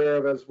be aware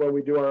of as when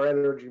we do our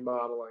energy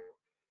modeling.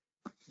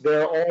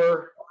 There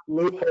are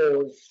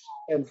loopholes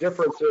and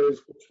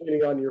differences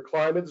depending on your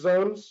climate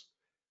zones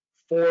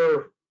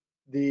for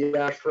the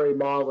ASHRAE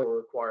modeling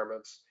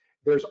requirements.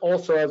 There's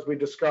also, as we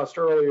discussed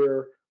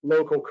earlier,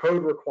 local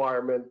code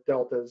requirement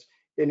deltas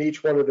in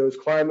each one of those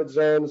climate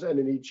zones and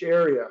in each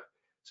area.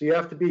 So you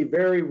have to be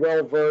very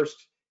well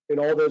versed in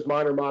all those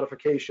minor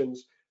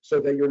modifications so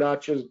that you're not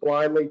just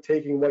blindly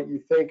taking what you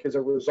think is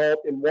a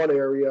result in one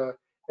area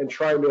and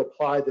trying to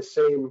apply the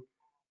same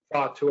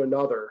thought to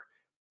another.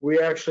 We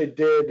actually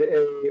did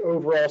an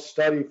overall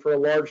study for a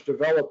large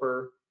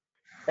developer,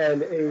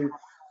 and a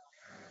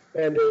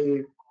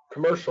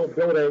commercial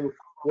building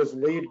was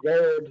LEED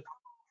gold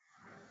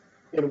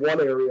in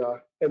one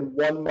area, and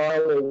 1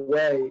 mile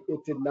away,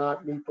 it did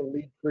not meet the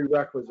LEED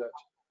prerequisite.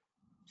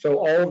 So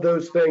all of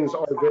those things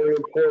are very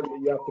important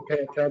that you have to pay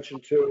attention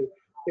to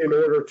in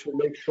order to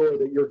make sure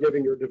that you're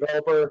giving your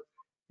developer,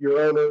 your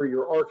owner,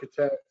 your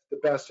architect the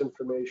best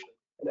information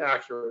and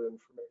accurate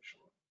information.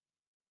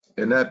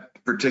 In that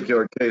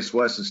particular case,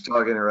 Wes is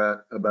talking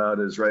about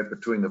is right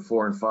between the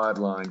 4 and 5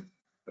 line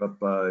up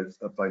by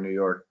New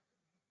York.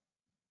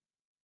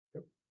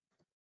 Yep.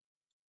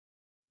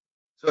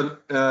 So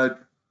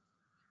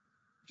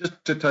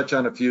just to touch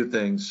on a few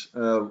things,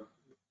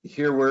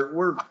 here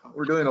we're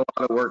doing a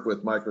lot of work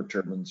with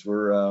microturbines.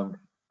 We're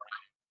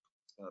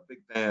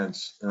big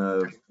fans.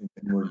 We're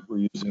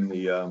using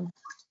the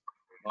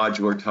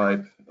modular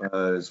type.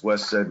 As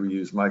Wes said, we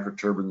use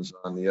microturbines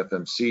on the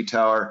FMC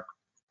tower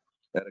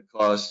at a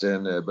cost,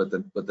 and but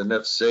the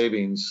net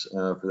savings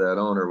for that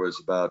owner was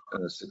about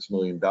 $6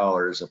 million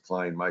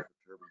applying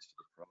microturbines to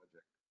the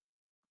project.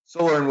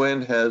 Solar and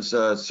wind has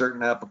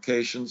certain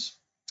applications.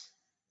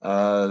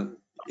 You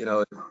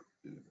know,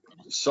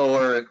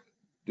 solar,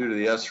 due to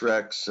the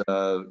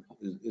SRECs,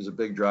 is a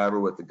big driver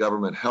with the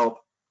government help.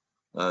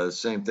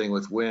 Same thing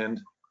with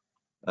wind.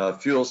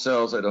 Fuel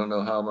cells, I don't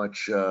know how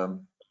much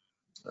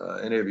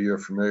any of you are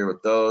familiar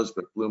with those,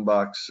 but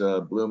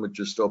Bloom had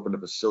just opened a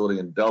facility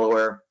in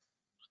Delaware.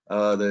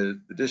 The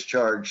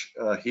discharge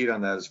heat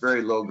on that is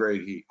very low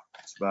grade heat.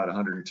 It's about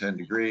 110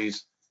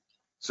 degrees.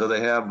 So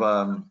they have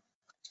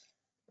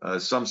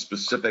some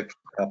specific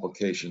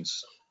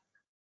applications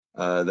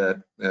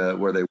that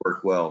where they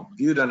work well.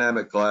 View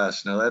dynamic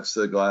glass. Now that's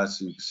the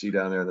glass you can see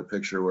down there in the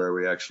picture where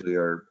we actually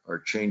are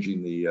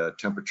changing the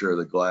temperature of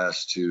the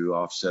glass to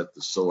offset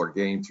the solar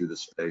gain through the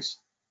space.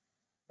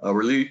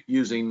 We're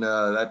using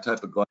that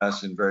type of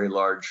glass in very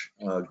large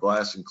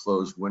glass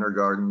enclosed winter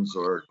gardens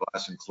or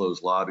glass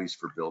enclosed lobbies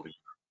for building.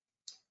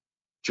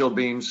 Chilled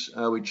beams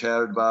we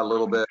chatted about a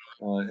little bit,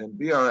 and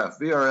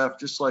VRF,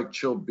 just like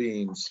chilled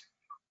beams,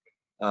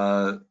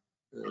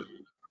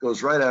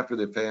 goes right after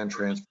the fan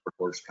transport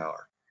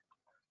horsepower.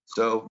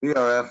 So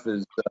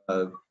VRF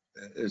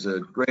is a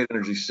great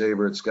energy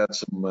saver. It's got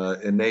some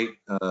innate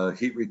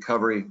heat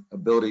recovery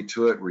ability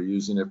to it. We're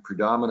using it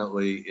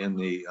predominantly in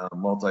the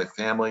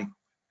multifamily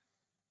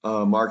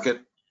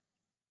market.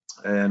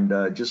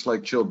 And just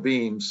like chilled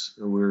beams,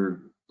 we're,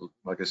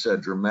 like I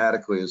said,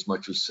 dramatically as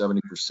much as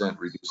 70%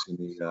 reducing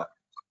the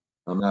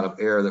amount of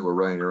air that we're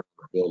running around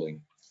the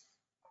building.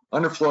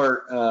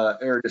 Underfloor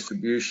air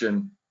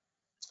distribution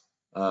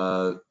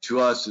to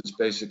us is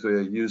basically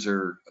a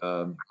user.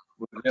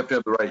 We have to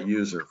have the right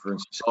user. For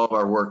instance, all of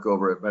our work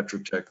over at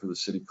Metrotech for the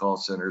city call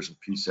centers and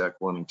PSAC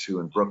 1 and 2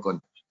 in Brooklyn,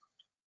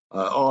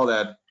 all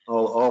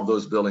of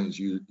those buildings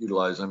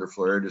utilize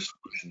underfloor air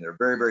distribution. They're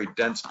very, very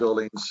dense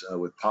buildings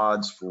with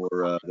pods for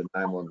the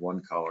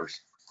 911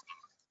 callers.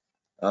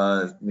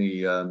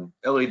 The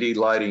LED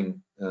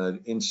lighting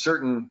in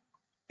certain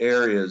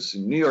areas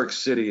in New York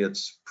City,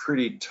 it's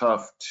pretty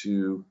tough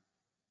to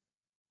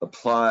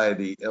apply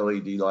the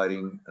LED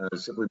lighting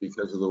simply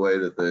because of the way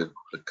that the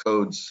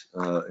codes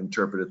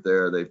interpret it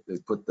there. They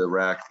put the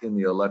rack in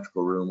the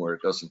electrical room where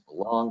it doesn't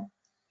belong.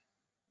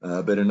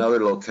 But in other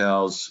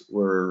locales,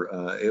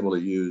 we're able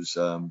to use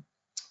the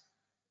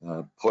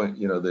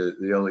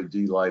LED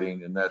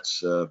lighting, and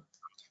that's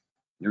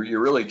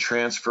you're really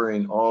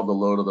transferring all the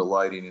load of the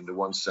lighting into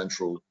one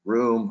central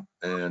room,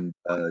 and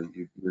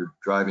you're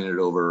driving it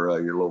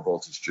over your low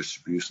voltage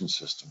distribution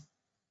system.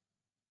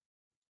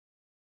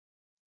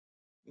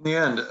 In the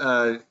end,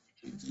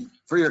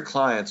 for your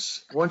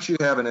clients, once you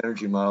have an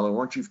energy model, and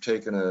once you've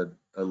taken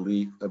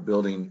a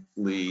building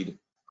lead,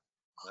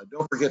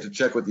 don't forget to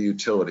check with the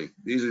utility.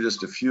 These are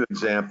just a few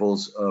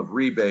examples of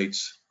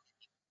rebates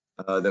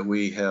that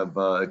we have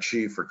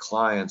achieved for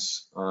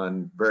clients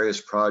on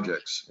various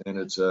projects, and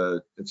it's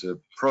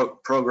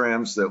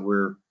programs that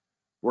we're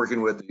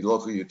working with the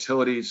local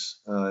utilities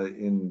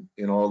in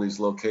all these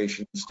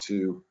locations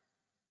to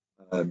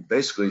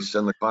basically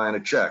send the client a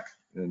check.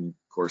 And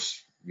of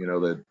course, you know,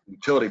 the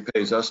utility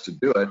pays us to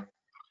do it,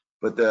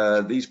 but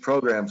these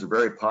programs are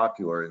very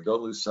popular, and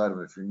don't lose sight of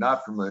them. If you're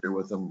not familiar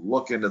with them,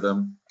 look into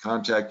them,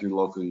 contact your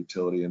local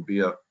utility, and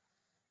be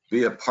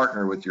a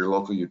partner with your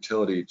local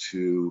utility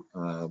to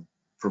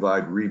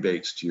provide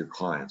rebates to your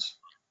clients.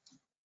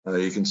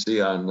 You can see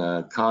on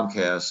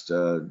Comcast,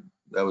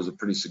 that was a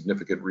pretty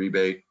significant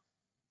rebate,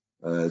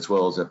 as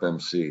well as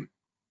FMC.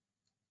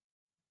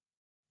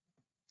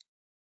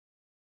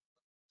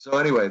 So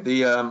anyway,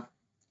 the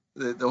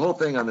whole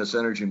thing on this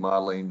energy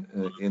modeling,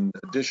 in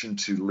addition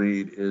to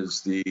LEED,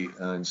 is the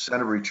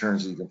incentive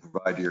returns that you can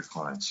provide to your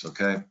clients.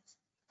 Okay,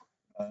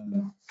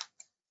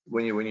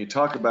 when you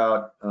talk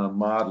about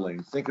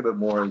modeling, think of it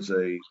more as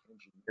a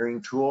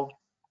engineering tool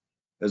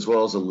as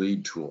well as a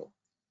LEED tool,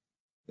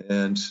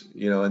 and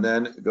and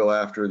then go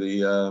after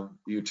the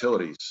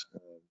utilities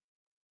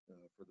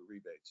for the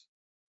rebates.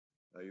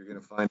 You're going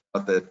to find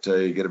out that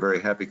you get a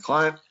very happy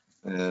client.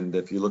 And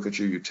if you look at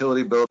your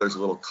utility bill, there's a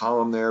little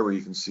column there where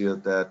you can see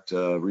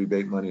that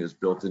rebate money is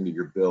built into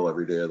your bill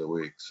every day of the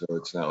week. So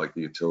it's not like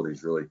the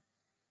utility's really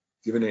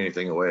giving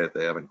anything away that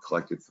they haven't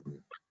collected from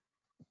you.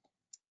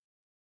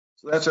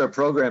 So that's our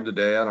program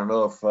today. I don't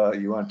know if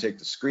you want to take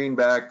the screen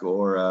back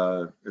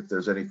or if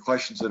there's any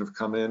questions that have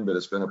come in, but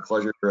it's been a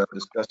pleasure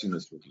discussing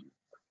this with you.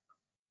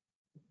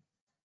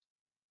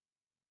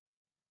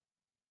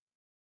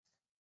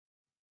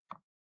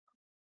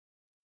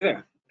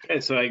 Yeah.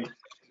 Okay, so I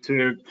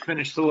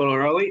finished a little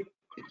early.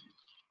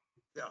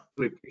 Yeah.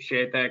 We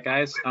appreciate that,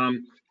 guys. Let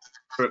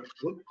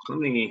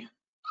me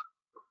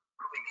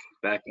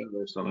back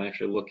over so I'm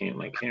actually looking at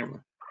my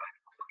camera.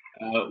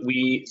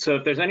 So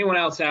if there's anyone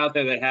else out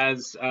there that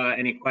has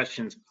any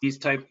questions, please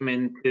type them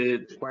into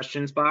the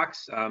questions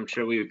box. I'm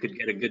sure we could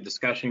get a good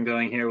discussion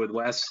going here with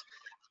Wes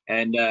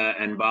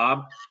and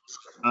Bob.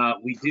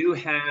 We do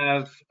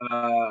have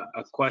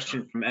a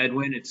question from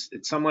Edwin. It's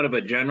somewhat of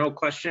a general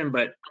question,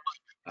 but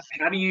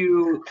how do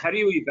you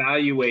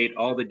evaluate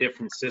all the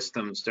different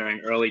systems during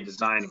early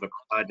design of a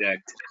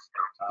project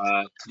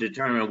to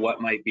determine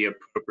what might be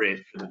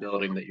appropriate for the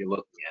building that you're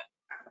looking at?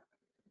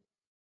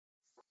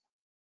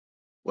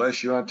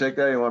 Wes, you want to take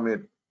that? Or you want me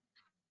to?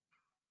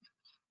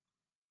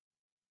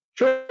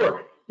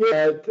 Sure.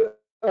 Yeah,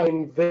 I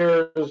mean,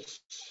 there's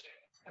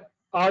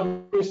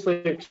obviously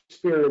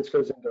experience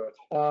goes into it.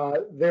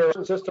 There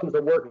are systems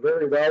that work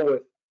very well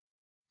with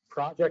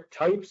project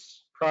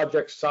types,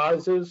 project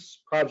sizes,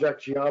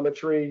 project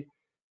geometry,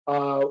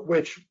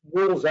 which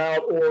rules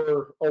out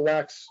or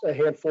elects a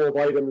handful of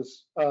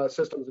items,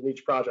 systems in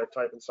each project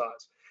type and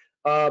size.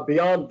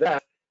 Beyond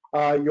that,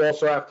 you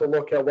also have to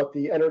look at what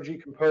the energy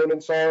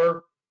components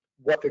are,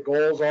 what the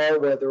goals are,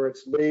 whether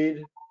it's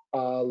LEED,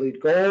 LEED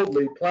Gold,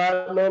 LEED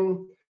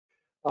Platinum,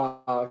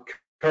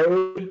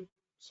 code.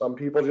 Some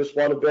people just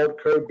want to build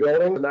code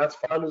buildings, and that's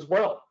fine as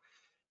well.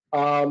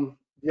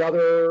 The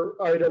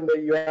other item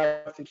that you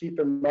have to keep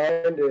in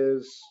mind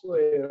is,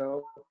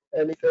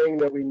 anything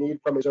that we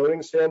need from a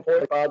zoning standpoint.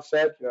 Like Bob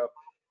said,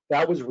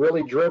 that was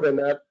really driven,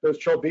 that those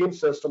chill beam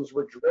systems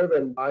were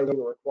driven by the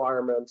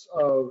requirements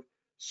of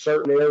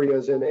certain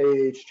areas in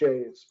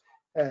AHJs.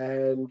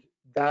 And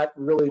that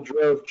really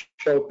drove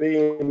chill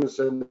beams,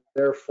 and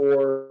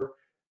therefore,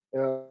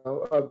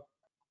 a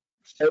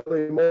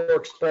slightly more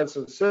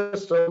expensive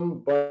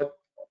system, but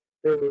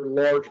there were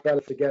large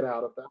benefits to get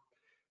out of them.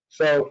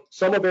 So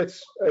some of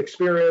it's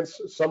experience,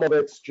 some of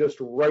it's just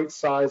right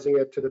sizing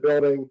it to the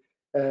building,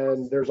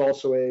 and there's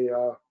also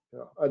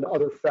an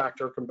other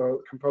factor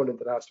component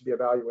that has to be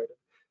evaluated.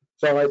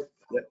 So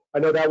I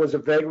know that was a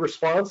vague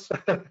response.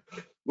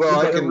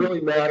 Well, it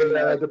really matters.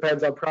 It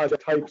depends on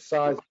project type,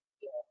 size.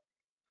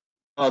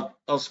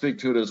 I'll speak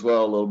to it as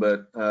well a little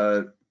bit.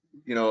 A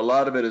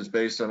lot of it is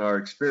based on our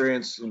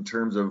experience in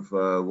terms of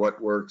what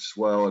works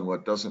well and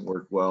what doesn't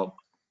work well,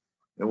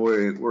 and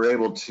we're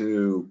able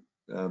to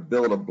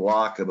build a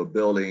block of a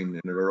building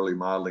in an early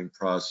modeling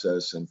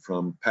process, and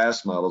from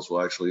past models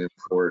we'll actually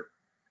import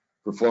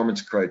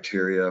performance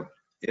criteria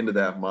into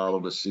that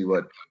model to see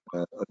what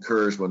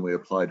occurs when we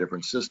apply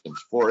different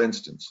systems. For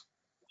instance,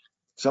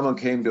 someone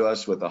came to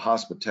us with a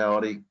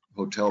hospitality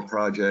hotel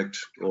project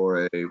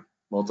or a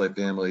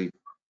multifamily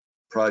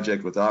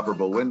project with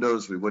operable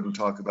windows. We wouldn't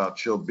talk about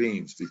chilled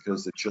beams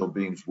because the chilled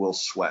beams will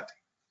sweat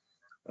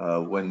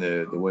when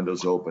the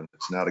windows open.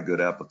 It's not a good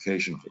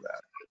application for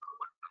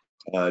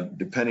that.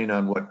 Depending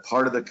on what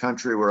part of the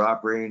country we're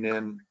operating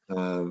in,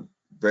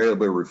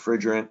 variable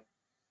refrigerant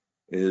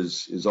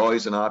is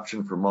always an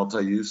option for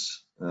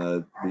multi-use.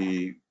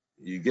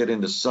 You get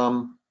into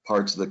some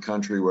parts of the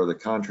country where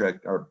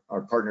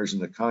our partners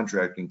in the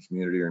contracting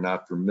community are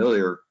not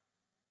familiar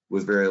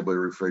with variable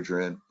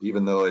refrigerant,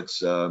 even though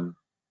it's a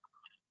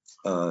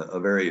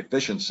very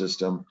efficient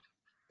system.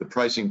 The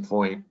pricing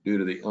point, due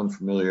to the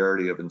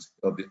unfamiliarity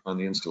on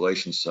the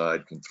installation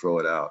side, can throw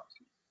it out.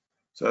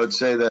 So I would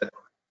say that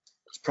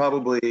it's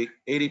probably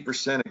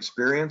 80%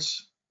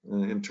 experience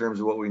in terms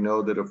of what we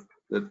know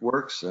that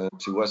works. To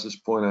Wes's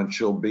point on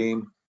chill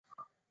beam,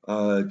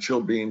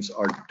 chill beams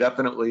are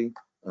definitely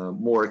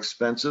more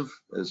expensive,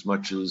 as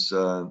much as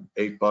 $8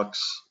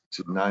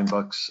 to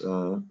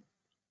 $9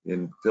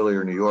 in Philly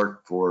or New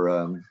York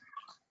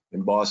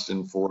in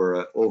Boston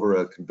for over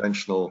a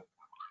conventional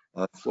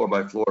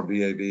floor-by-floor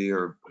VAV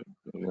or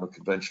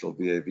conventional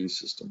VAV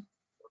system.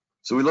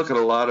 So we look at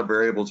a lot of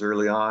variables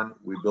early on.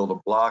 We build a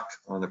block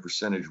on the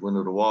percentage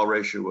window-to-wall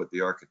ratio with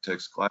the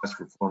architect's glass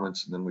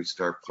performance, and then we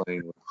start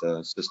playing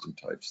with system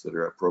types that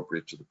are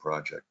appropriate to the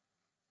project.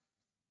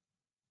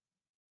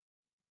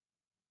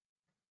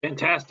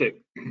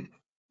 Fantastic. I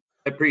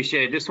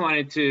appreciate it. Just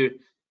wanted to,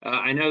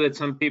 I know that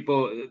some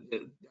people,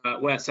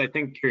 Wes, I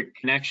think your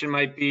connection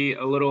might be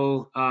a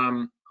little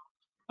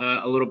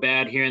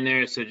bad here and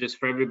there. So just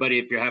for everybody,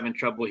 if you're having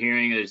trouble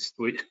hearing,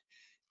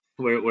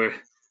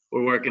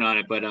 we're working on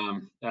it. But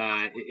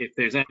if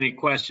there's any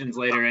questions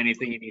later,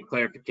 anything you need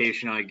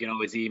clarification on, you can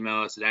always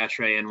email us at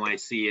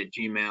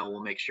ashraenyc@gmail.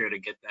 We'll make sure to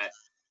get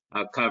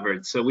that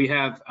covered. So we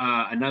have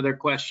another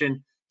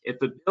question. If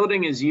the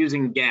building is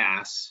using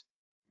gas,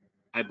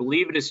 I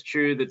believe it is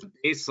true that the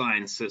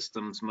baseline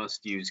systems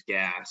must use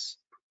gas.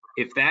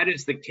 If that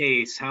is the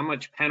case, how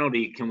much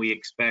penalty can we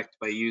expect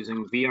by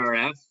using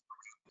VRF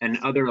and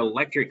other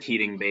electric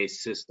heating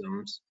based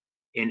systems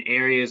in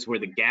areas where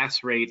the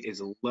gas rate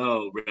is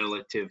low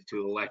relative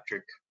to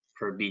electric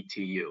per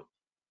BTU?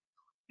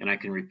 And I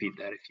can repeat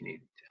that if you need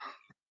to.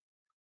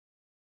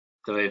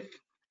 So if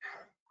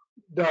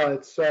No,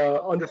 it's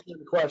understand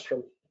the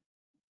question.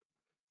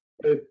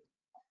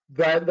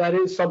 That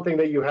is something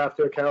that you have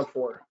to account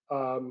for.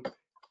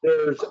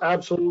 There's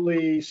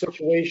absolutely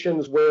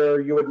situations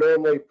where you would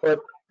normally put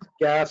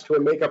gas to a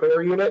makeup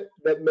air unit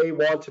that may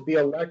want to be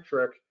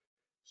electric,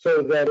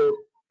 so that it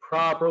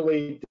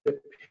properly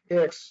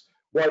depicts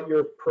what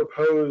your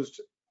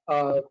proposed,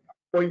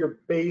 what your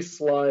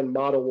baseline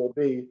model will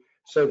be,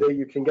 so that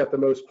you can get the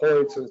most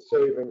points and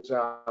savings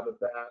out of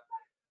that.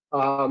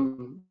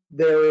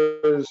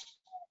 There is,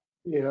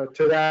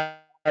 to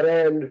that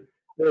end,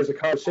 there's a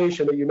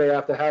conversation that you may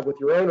have to have with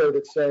your owner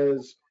that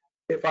says,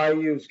 if I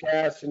use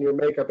gas in your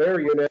makeup air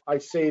unit, I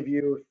save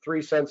you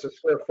 3 cents a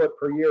square foot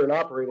per year in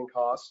operating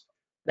costs,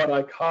 but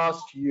I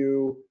cost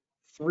you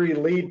 3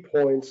 lead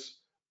points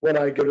when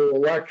I go to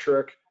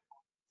electric,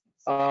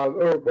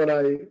 or when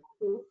I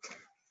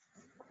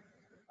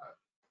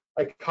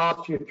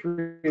cost you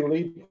 3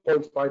 lead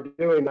points by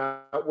doing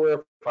that, where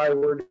if I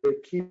were to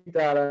keep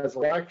that as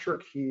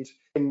electric heat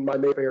in my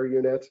makeup air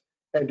unit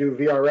and do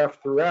VRF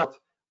throughout,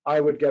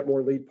 I would get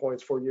more lead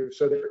points for you.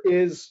 So there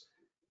is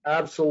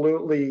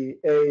absolutely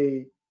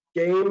a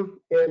game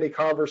and a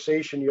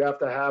conversation you have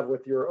to have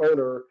with your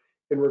owner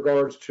in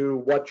regards to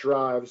what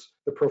drives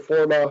the pro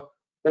forma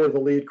or the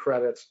lead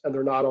credits, and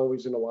they're not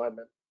always in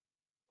alignment.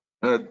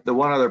 The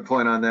one other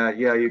point on that,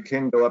 yeah, you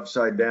can go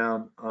upside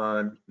down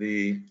on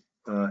the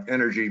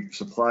energy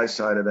supply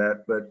side of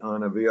that, but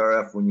on a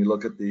VRF, when you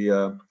look at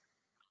the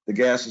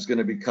gas is going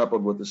to be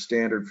coupled with the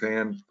standard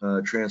fan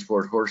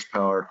transport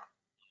horsepower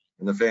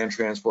and the fan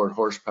transport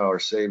horsepower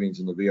savings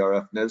in the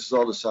VRF. Now, this is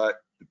all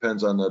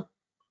depends on the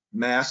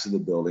mass of the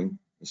building.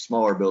 A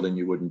smaller building,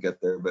 you wouldn't get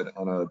there, but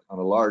on a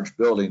large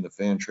building, the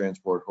fan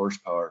transport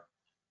horsepower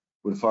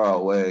would far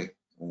outweigh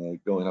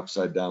going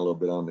upside down a little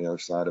bit on the other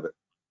side of it.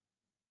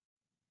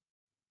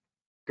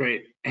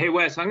 Great. Hey,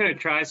 Wes, I'm going to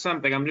try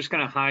something. I'm just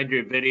going to hide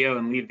your video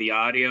and leave the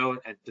audio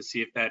to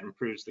see if that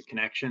improves the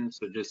connection.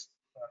 So just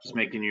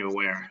making you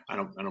aware. I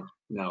don't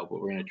know,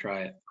 but we're going to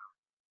try it.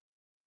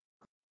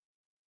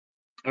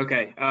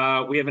 Okay.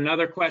 We have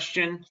another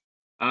question.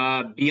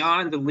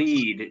 Beyond the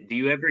lead, do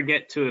you ever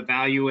get to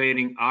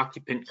evaluating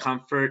occupant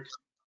comfort,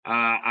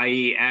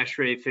 i.e.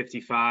 ASHRAE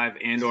 55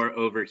 and or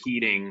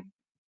overheating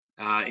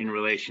in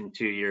relation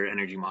to your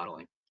energy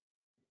modeling?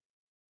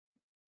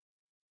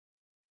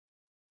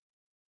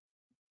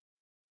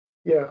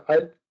 Yeah,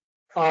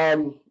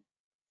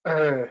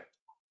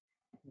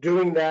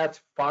 doing that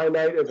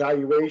finite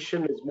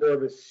evaluation is more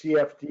of a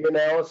CFD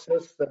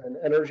analysis than an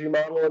energy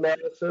model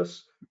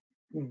analysis.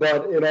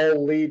 But in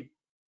all lead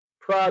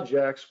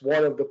projects,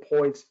 one of the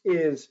points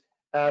is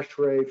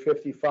ASHRAE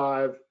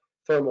 55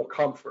 thermal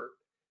comfort.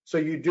 So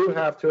you do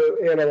have to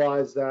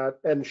analyze that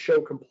and show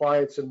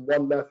compliance in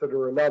one method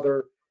or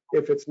another.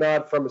 If it's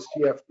not from a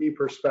CFD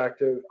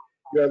perspective,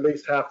 you at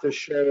least have to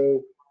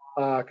show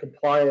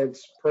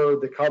compliance per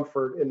the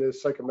comfort in the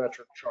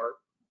psychometric chart.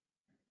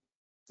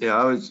 Yeah,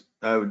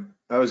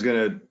 I was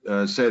going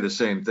to say the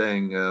same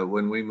thing.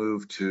 When we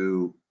move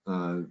to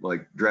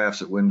like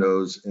drafts at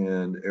windows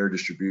and air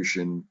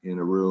distribution in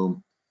a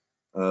room,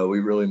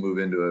 we really move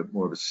into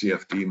more of a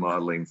CFD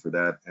modeling for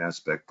that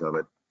aspect of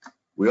it.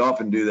 We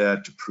often do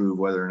that to prove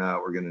whether or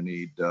not we're going to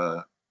need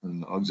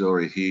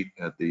auxiliary heat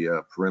at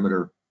the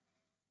perimeter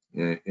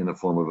in the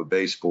form of a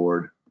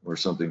baseboard or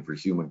something for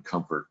human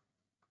comfort,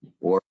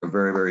 or a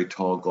very, very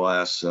tall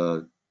glass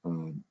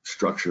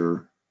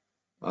structure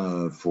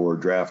for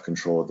draft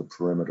control at the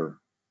perimeter.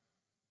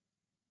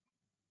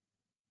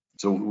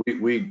 So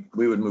we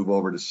would move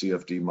over to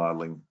CFD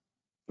modeling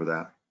for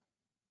that.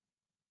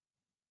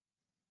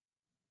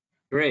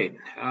 Great.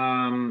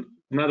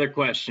 Another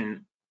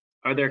question.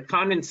 Are there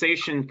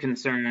condensation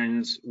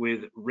concerns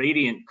with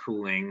radiant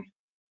cooling?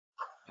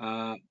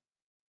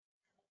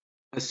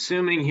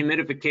 Assuming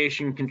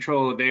humidification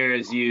control of air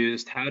is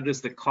used, how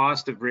does the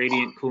cost of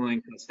radiant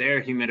cooling plus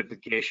air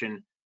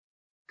humidification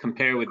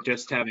compare with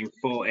just having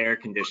full air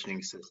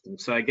conditioning system?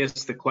 So I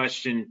guess the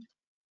question,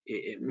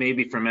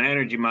 maybe from an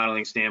energy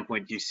modeling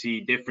standpoint, do you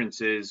see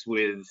differences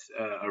with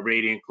a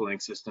radiant cooling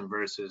system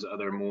versus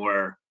other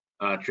more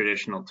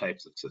traditional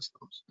types of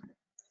systems?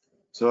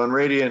 So in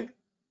radiant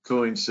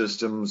cooling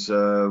systems,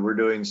 we're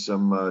doing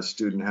some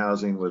student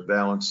housing with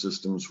balance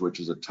systems,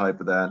 which is a type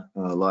of that. A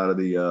lot of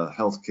the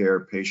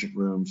healthcare patient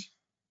rooms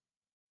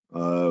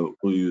will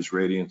use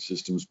radiant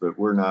systems, but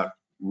we're not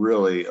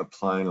really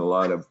applying a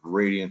lot of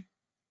radiant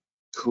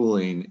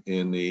cooling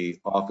in the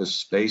office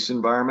space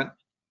environment.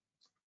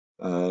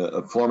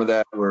 A form of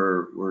that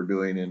we're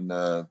doing in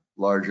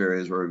large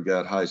areas where we've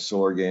got high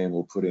solar gain.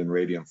 We'll put in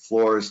radiant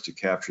floors to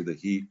capture the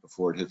heat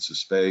before it hits the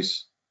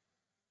space.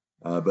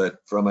 But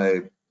from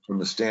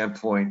the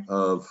standpoint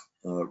of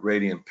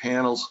radiant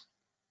panels,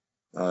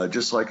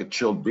 just like a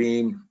chilled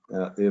beam,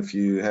 if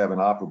you have an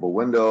operable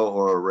window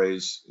or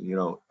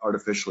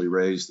artificially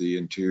raise the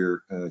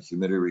interior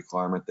humidity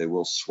requirement, they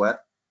will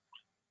sweat.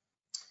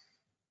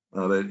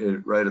 But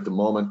right at the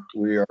moment,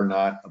 we are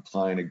not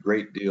applying a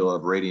great deal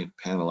of radiant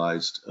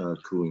panelized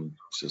cooling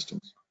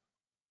systems.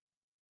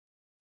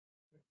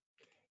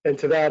 And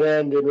to that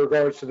end, in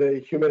regards to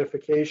the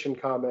humidification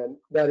comment,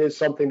 that is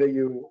something that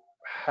you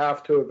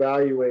have to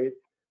evaluate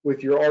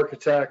with your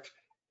architect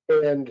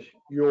and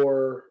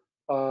your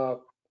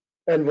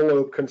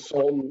envelope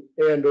consultant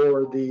and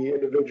or the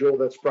individual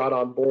that's brought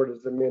on board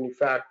as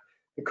the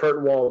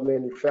curtain wall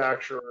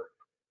manufacturer,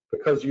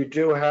 because you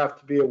do have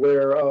to be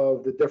aware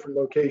of the different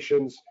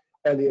locations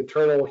and the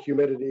internal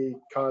humidity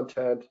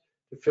content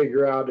to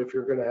figure out if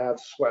you're going to have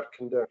sweat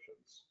conditions.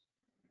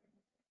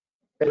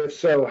 And if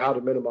so, how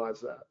to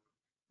minimize that.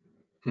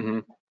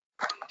 Mhm.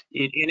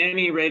 In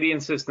any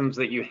radiant systems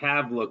that you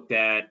have looked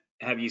at,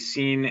 have you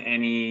seen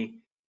any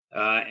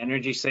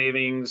energy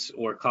savings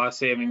or cost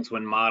savings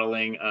when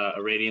modeling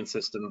a radiant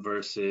system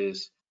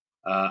versus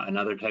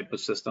another type of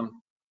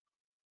system?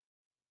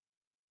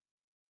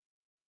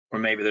 Or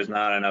maybe there's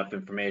not enough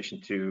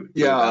information to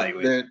Yeah,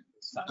 evaluate that,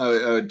 this time.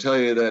 I would tell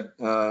you that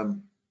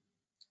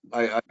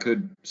I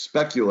could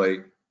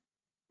speculate,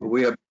 but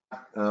we have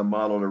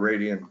modeled a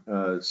radiant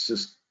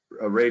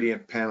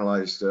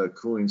panelized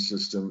cooling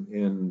system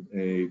in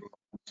a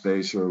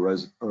space or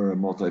a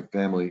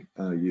multifamily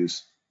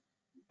use.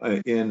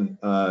 In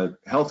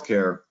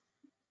healthcare,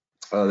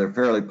 they're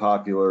fairly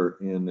popular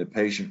in the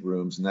patient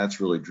rooms, and that's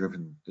really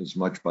driven as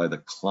much by the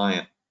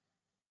client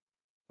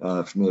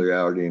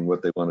familiarity and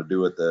what they want to do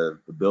with the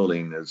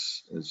building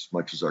as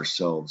much as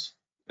ourselves.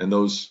 And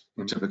those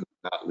are typically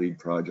not lead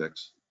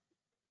projects.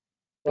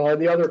 Well,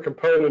 and the other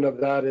component of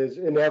that is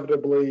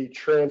inevitably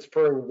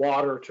transferring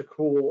water to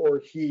cool or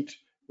heat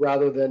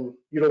rather than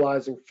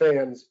utilizing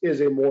fans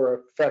is a more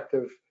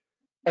effective,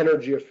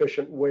 energy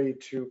efficient way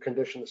to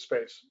condition the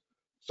space.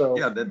 So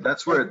yeah,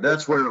 that's where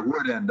it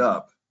would end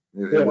up.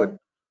 It would.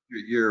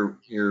 You're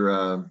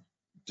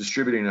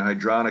distributing a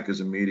hydronic as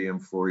a medium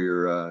for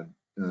your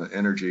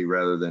energy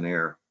rather than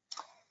air.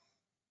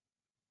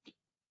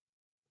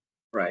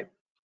 Right.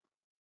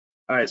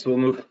 All right, so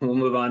we'll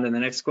move on to the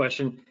next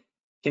question.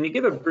 Can you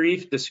give a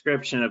brief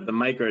description of the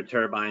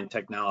microturbine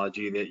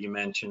technology that you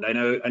mentioned? I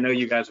know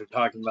you guys were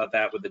talking about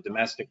that with the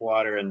domestic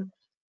water, and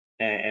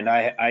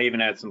I even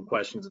had some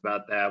questions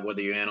about that.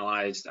 Whether you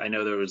analyzed, I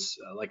know there was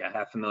like a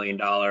 $500,000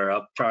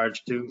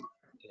 upcharge to,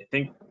 I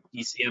think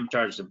ECM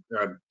charged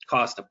a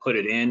cost to put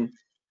it in.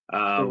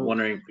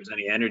 Wondering if there's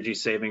any energy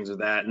savings with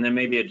that, and then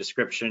maybe a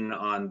description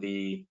on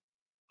the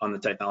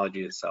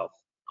technology itself.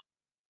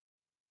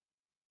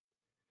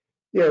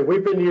 Yeah,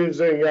 we've been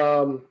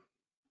using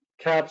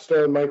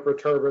capstone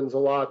microturbines a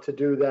lot to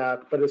do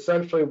that. But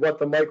essentially what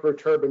the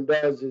microturbine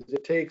does is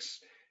it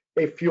takes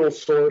a fuel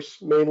source,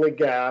 mainly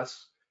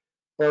gas,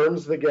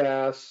 burns the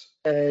gas,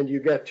 and you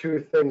get two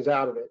things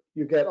out of it.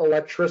 You get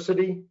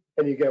electricity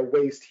and you get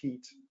waste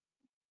heat.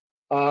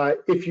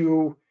 If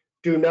you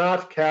do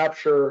not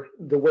capture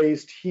the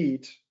waste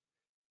heat,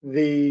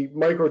 the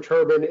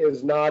microturbine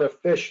is not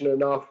efficient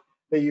enough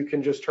that you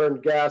can just turn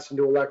gas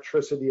into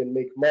electricity and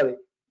make money.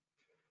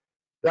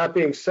 That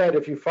being said,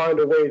 if you find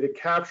a way to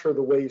capture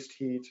the waste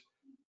heat,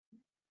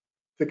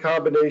 the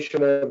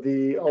combination of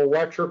the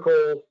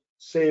electrical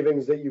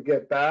savings that you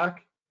get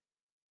back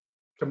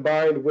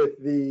combined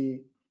with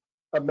the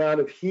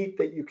amount of heat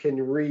that you can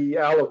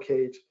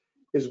reallocate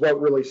is what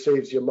really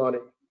saves you money.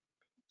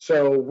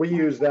 So we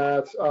use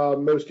that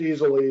most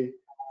easily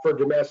for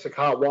domestic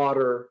hot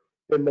water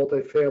in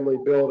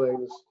multifamily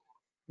buildings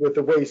with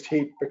the waste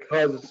heat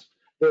because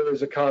there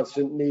is a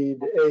constant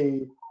need,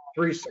 a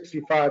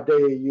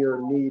 365-day-a-year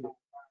need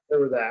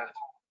for that.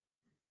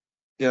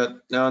 Yeah,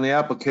 now in the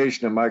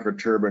application of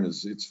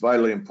microturbines, it's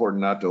vitally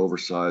important not to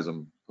oversize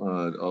them.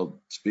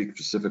 I'll speak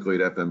specifically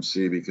at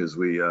FMC because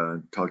we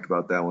talked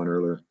about that one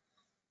earlier.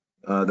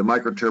 The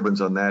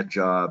microturbines on that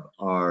job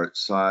are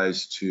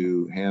sized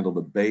to handle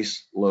the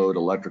base load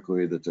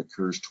electrically that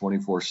occurs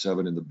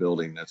 24/7 in the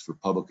building. That's for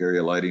public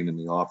area lighting in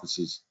the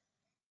offices,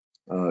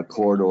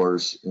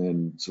 corridors.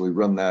 And so we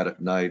run that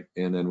at night,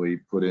 and then we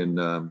put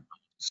in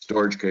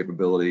storage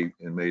capability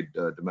and made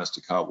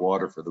domestic hot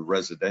water for the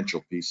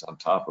residential piece on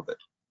top of it.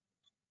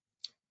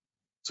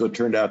 So it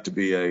turned out to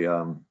be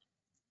an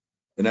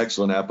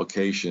excellent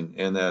application,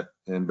 and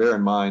bear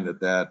in mind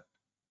that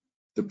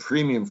the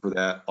premium for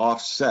that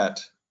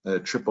offset a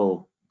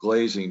triple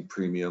glazing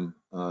premium,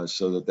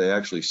 so that they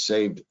actually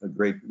saved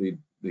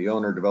the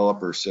owner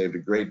developer saved a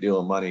great deal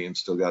of money and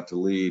still got to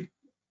lead,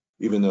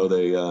 even though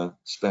they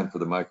spent for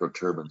the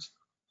microturbines.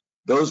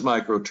 Those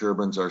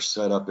microturbines are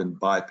set up in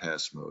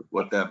bypass mode.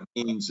 What that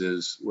means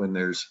is when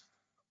there's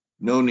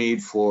no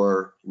need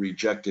for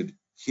rejected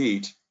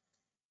heat,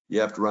 you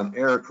have to run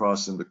air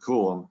across them to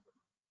cool them.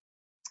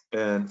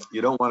 And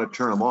you don't want to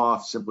turn them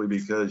off simply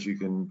because you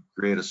can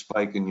create a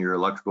spike in your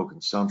electrical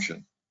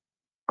consumption.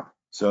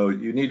 So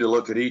you need to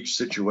look at each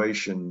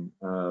situation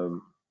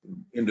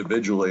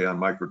individually on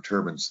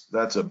microturbines.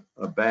 That's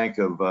a bank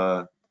of,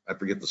 I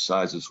forget the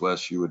sizes,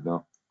 Wes, you would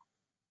know.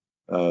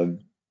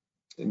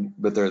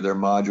 But they're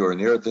modular. And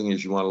the other thing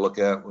is you want to look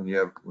at when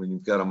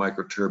you've got a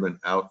microturbine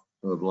out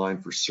of line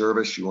for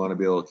service, you want to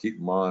be able to keep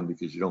them on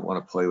because you don't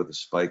want to play with a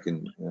spike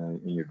in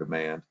your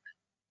demand.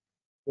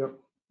 Yep.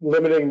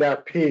 Limiting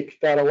that peak,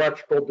 that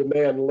electrical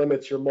demand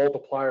limits your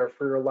multiplier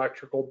for your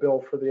electrical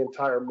bill for the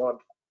entire month.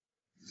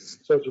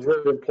 So it's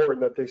really important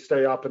that they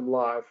stay up and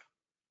live.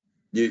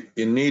 You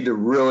need to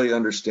really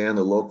understand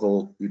the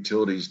local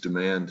utilities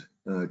demand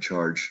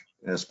charge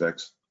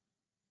aspects.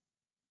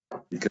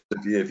 Because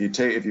if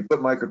you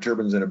put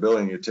microturbines in a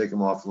building, you take them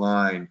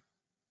offline,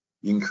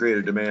 you can create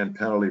a demand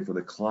penalty for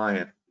the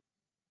client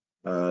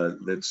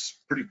that's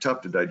pretty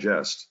tough to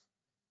digest.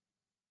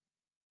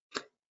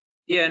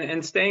 Yeah,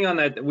 and staying on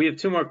that, we have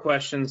two more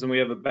questions, and we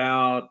have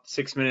about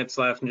 6 minutes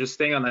left. And just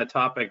staying on that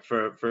topic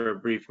for a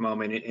brief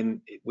moment,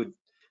 with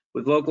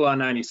Local Law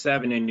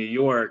 97 in New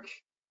York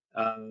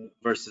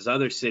versus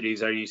other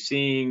cities, are you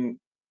seeing?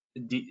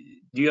 Do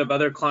you have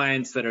other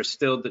clients that are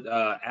still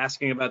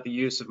asking about the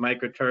use of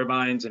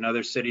microturbines in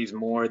other cities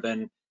more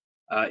than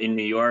in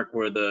New York,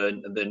 where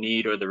the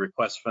need or the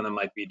request for them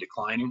might be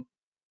declining?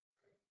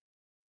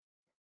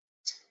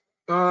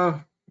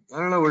 I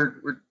don't know.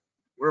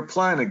 We're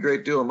applying a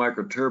great deal of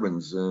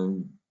microturbines,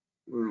 and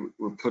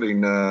we're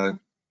putting a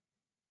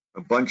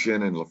bunch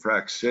in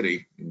LaFrac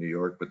City in New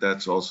York, but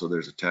that's also,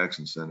 there's a tax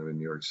incentive in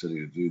New York City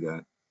to do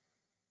that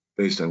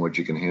based on what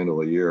you can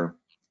handle a year.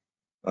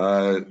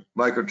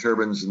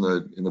 Microturbines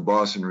in the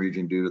Boston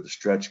region, due to the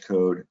stretch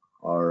code,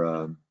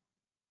 are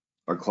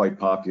quite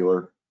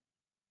popular.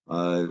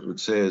 I would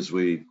say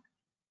in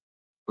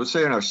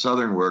our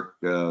southern work,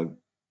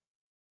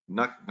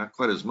 not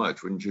quite as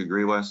much. Wouldn't you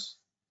agree, Wes?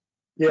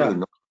 Yeah.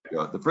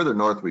 The further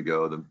north we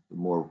go, the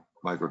more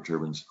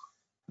microturbines.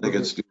 I think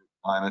it's due to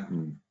climate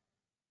and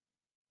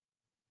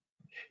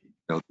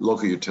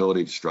local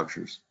utility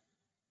structures.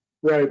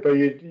 Right, but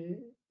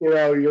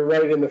you're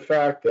right in the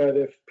fact that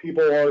if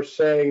people are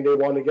saying they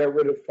want to get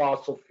rid of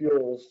fossil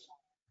fuels,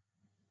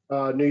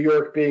 New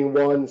York being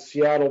one,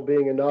 Seattle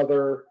being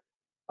another,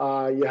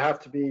 you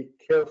have to be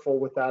careful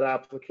with that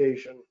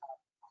application.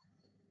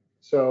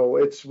 So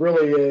it's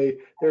really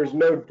there's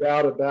no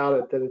doubt about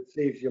it that it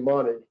saves you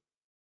money.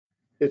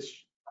 It's,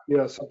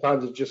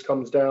 sometimes it just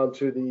comes down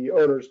to the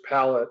owner's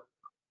palate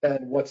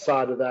and what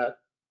side of that,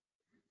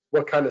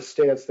 what kind of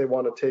stance they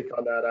want to take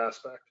on that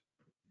aspect.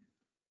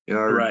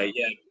 Right,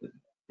 yeah.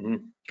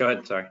 Mm-hmm. Go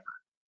ahead, sorry.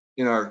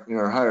 In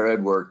our higher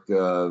ed work,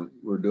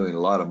 we're doing a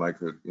lot of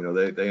micro,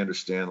 they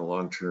understand the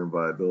long-term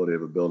viability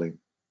of a building.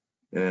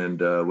 And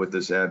with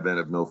this advent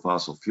of no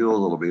fossil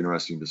fuel, it'll be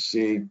interesting to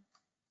see.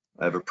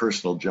 I have a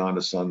personal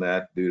jaundice on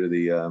that due to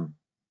the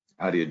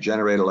how do you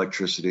generate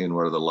electricity and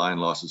what are the line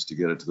losses to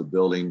get it to the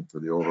building for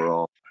the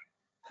overall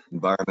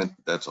environment.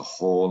 That's a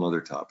whole other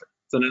topic.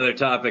 It's another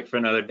topic for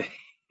another day.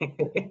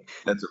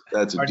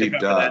 That's a deep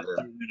dive.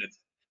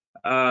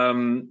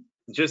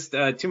 Just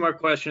two more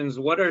questions.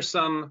 What are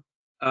some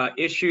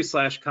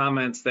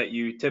issues/comments that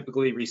you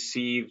typically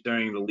receive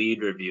during the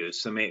lead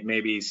reviews? So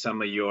maybe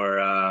some of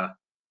your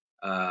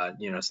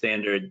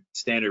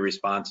standard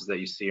responses that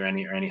you see, or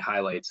any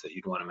highlights that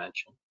you'd want to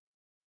mention.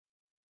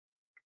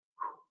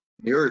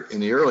 In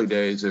the early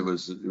days, it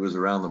was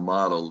around the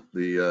model.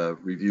 The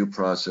review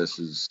process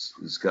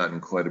has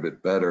gotten quite a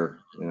bit better,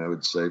 and I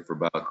would say for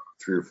about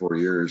 3 or 4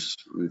 years,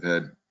 we've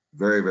had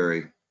very,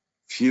 very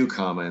few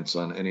comments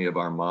on any of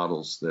our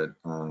models that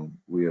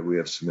we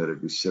have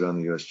submitted. We sit on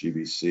the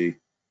USGBC.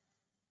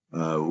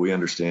 We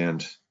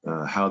understand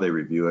how they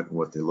review it and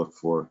what they look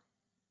for.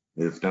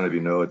 If none of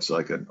you know, it's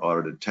like an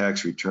audited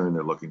tax return.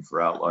 They're looking for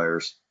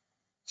outliers.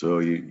 So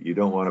you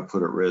don't want to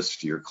put at risk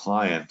to your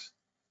client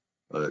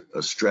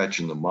a stretch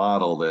in the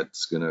model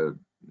that's gonna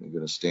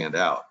stand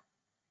out.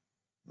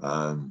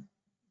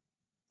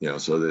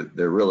 So that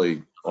they're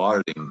really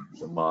auditing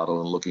the model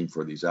and looking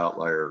for these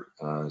outlier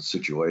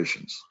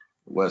situations.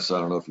 Wes, I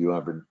don't know if you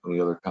have any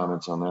other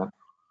comments on that.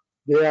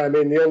 Yeah, I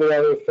mean, the only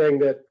other thing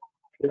that,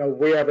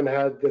 we haven't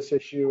had this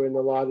issue in a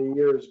lot of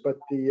years, but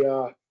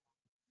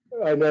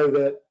I know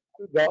that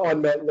the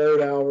unmet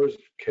load hours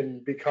can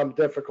become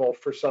difficult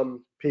for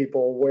some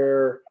people,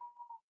 where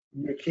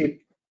you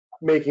keep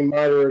making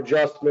minor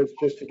adjustments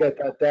just to get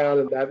that down,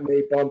 and that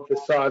may bump the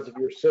size of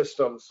your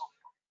systems.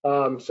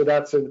 So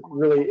that's a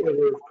really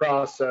iterative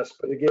process.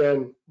 But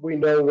again, we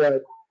know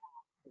what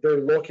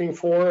they're looking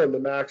for and the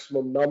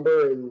maximum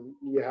number, and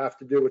you have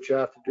to do what you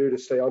have to do to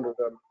stay under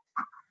them.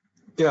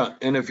 Yeah,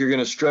 and if you're going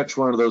to stretch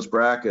one of those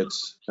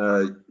brackets,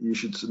 you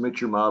should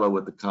submit your model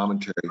with the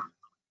commentary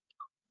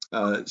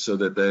so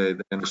that they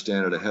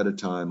understand it ahead of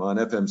time. On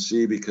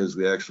FMC, because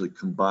we actually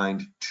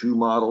combined 2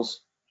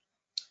 models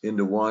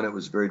into one, it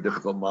was a very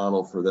difficult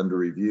model for them to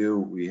review.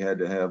 We had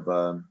to have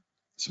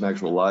some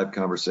actual live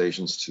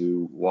conversations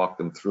to walk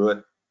them through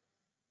it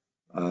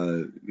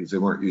because they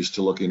weren't used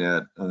to looking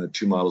at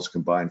 2 models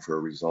combined for a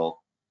result.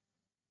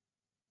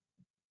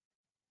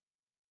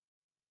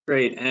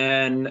 Great,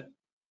 and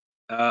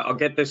I'll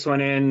get this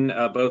one in.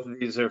 Both of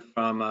these are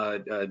from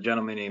a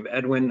gentleman named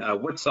Edwin.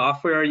 What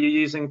software are you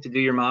using to do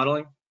your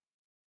modeling?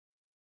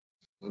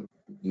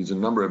 Use a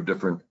number of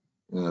different,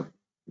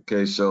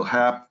 okay, so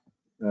HAP,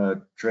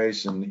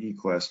 Trace, and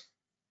eQuest.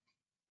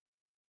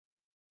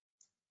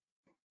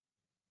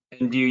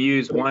 And do you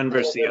use one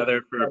versus the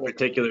other for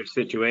particular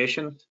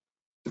situations?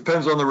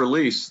 Depends on the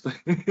release.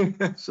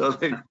 So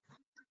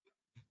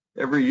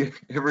every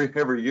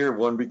year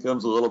one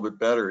becomes a little bit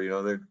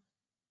better.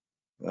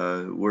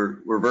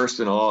 We're versed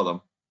in all of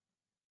them.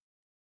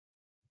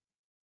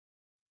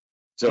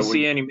 So do you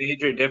see any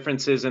major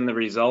differences in the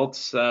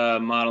results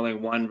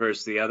modeling one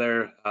versus the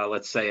other?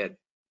 Let's say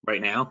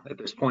right now at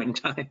this point in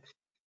time.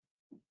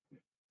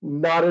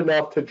 Not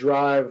enough to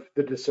drive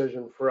the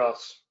decision for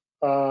us.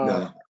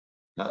 No.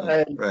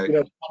 And right.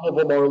 some of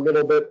them are a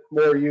little bit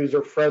more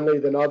user friendly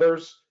than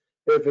others.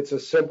 If it's a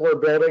simpler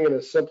building and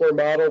a simpler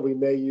model, we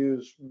may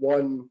use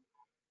one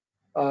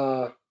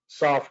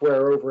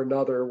software over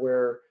another,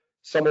 where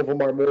some of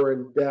them are more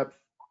in depth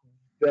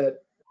that,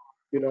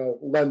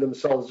 lend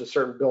themselves to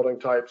certain building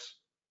types.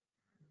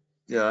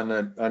 Yeah,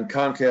 on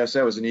Comcast,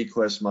 that was an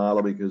eQuest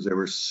model because there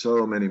were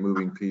so many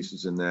moving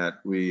pieces in that.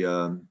 We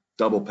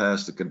double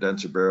passed the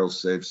condenser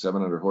barrels, saved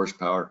 700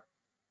 horsepower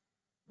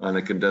on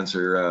the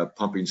condenser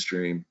pumping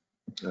stream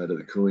to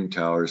the cooling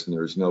towers, and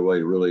there was no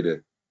way really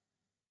to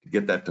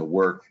get that to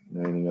work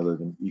in anything other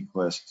than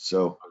eQuest.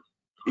 So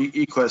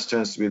eQuest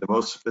tends to be the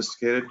most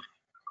sophisticated.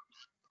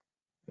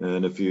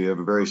 And if you have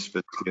a very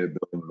sophisticated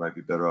building, you might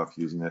be better off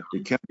using that.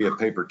 It can be a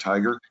paper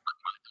tiger.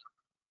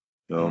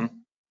 So,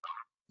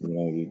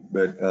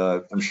 but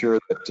I'm sure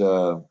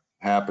that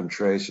HAP and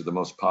Trace are the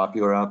most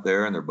popular out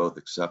there, and they're both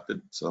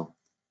accepted. So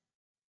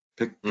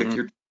pick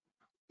your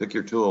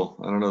tool.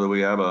 I don't know that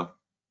we have a.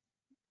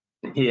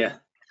 Yeah.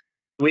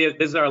 This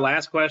is our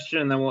last question,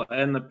 and then we'll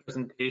end the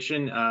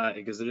presentation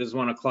because it is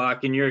 1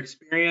 o'clock. In your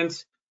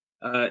experience,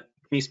 can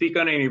you speak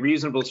on any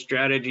reasonable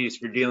strategies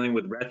for dealing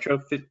with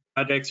retrofit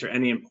projects, or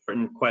any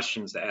important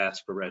questions to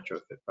ask for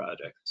retrofit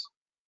projects?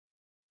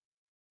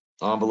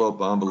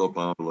 Envelope.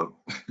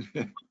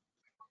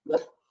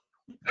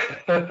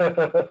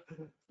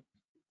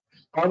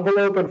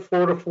 Envelope and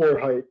floor-to-floor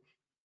height.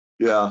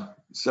 Yeah.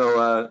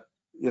 So,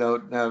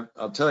 now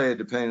I'll tell you,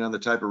 depending on the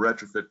type of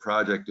retrofit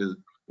project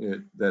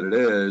that it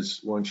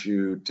is, once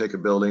you take a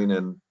building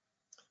and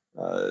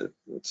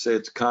let's say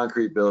it's a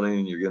concrete building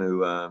and you're going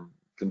to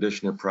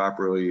condition it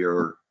properly,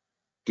 your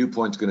dew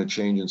point's going to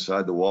change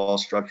inside the wall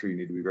structure. You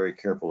need to be very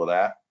careful of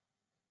that.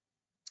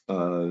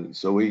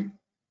 So we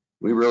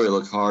really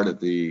look hard at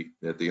the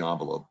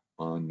envelope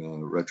on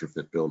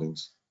retrofit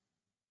buildings.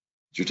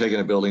 If you're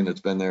taking a building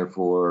that's been there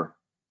for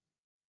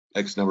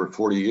X number of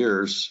 40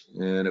 years,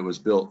 and it was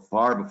built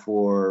far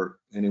before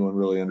anyone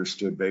really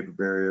understood vapor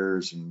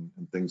barriers and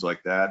things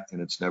like that,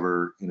 and it's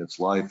never in its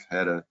life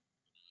had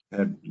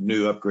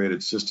new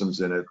upgraded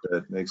systems in it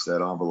that makes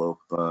that envelope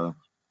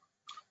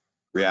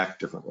react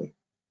differently.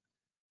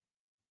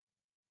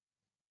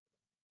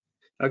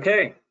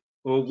 Okay.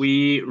 Well,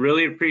 we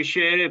really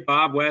appreciate it.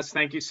 Bob, Wes,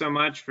 thank you so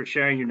much for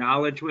sharing your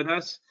knowledge with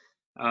us.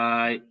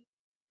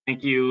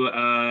 Thank you,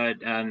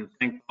 and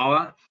thank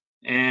Bala.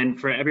 And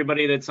for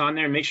everybody that's on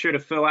there, make sure to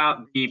fill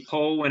out the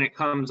poll when it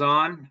comes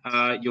on.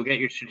 You'll get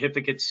your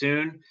certificate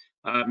soon.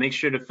 Make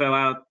sure to fill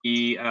out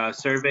the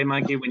Survey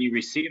Monkey when you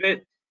receive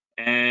it,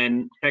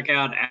 and check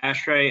out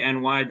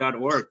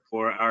ashraeny.org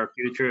for our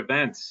future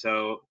events.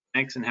 So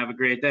thanks, and have a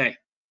great day.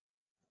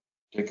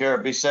 Take care.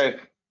 Be safe.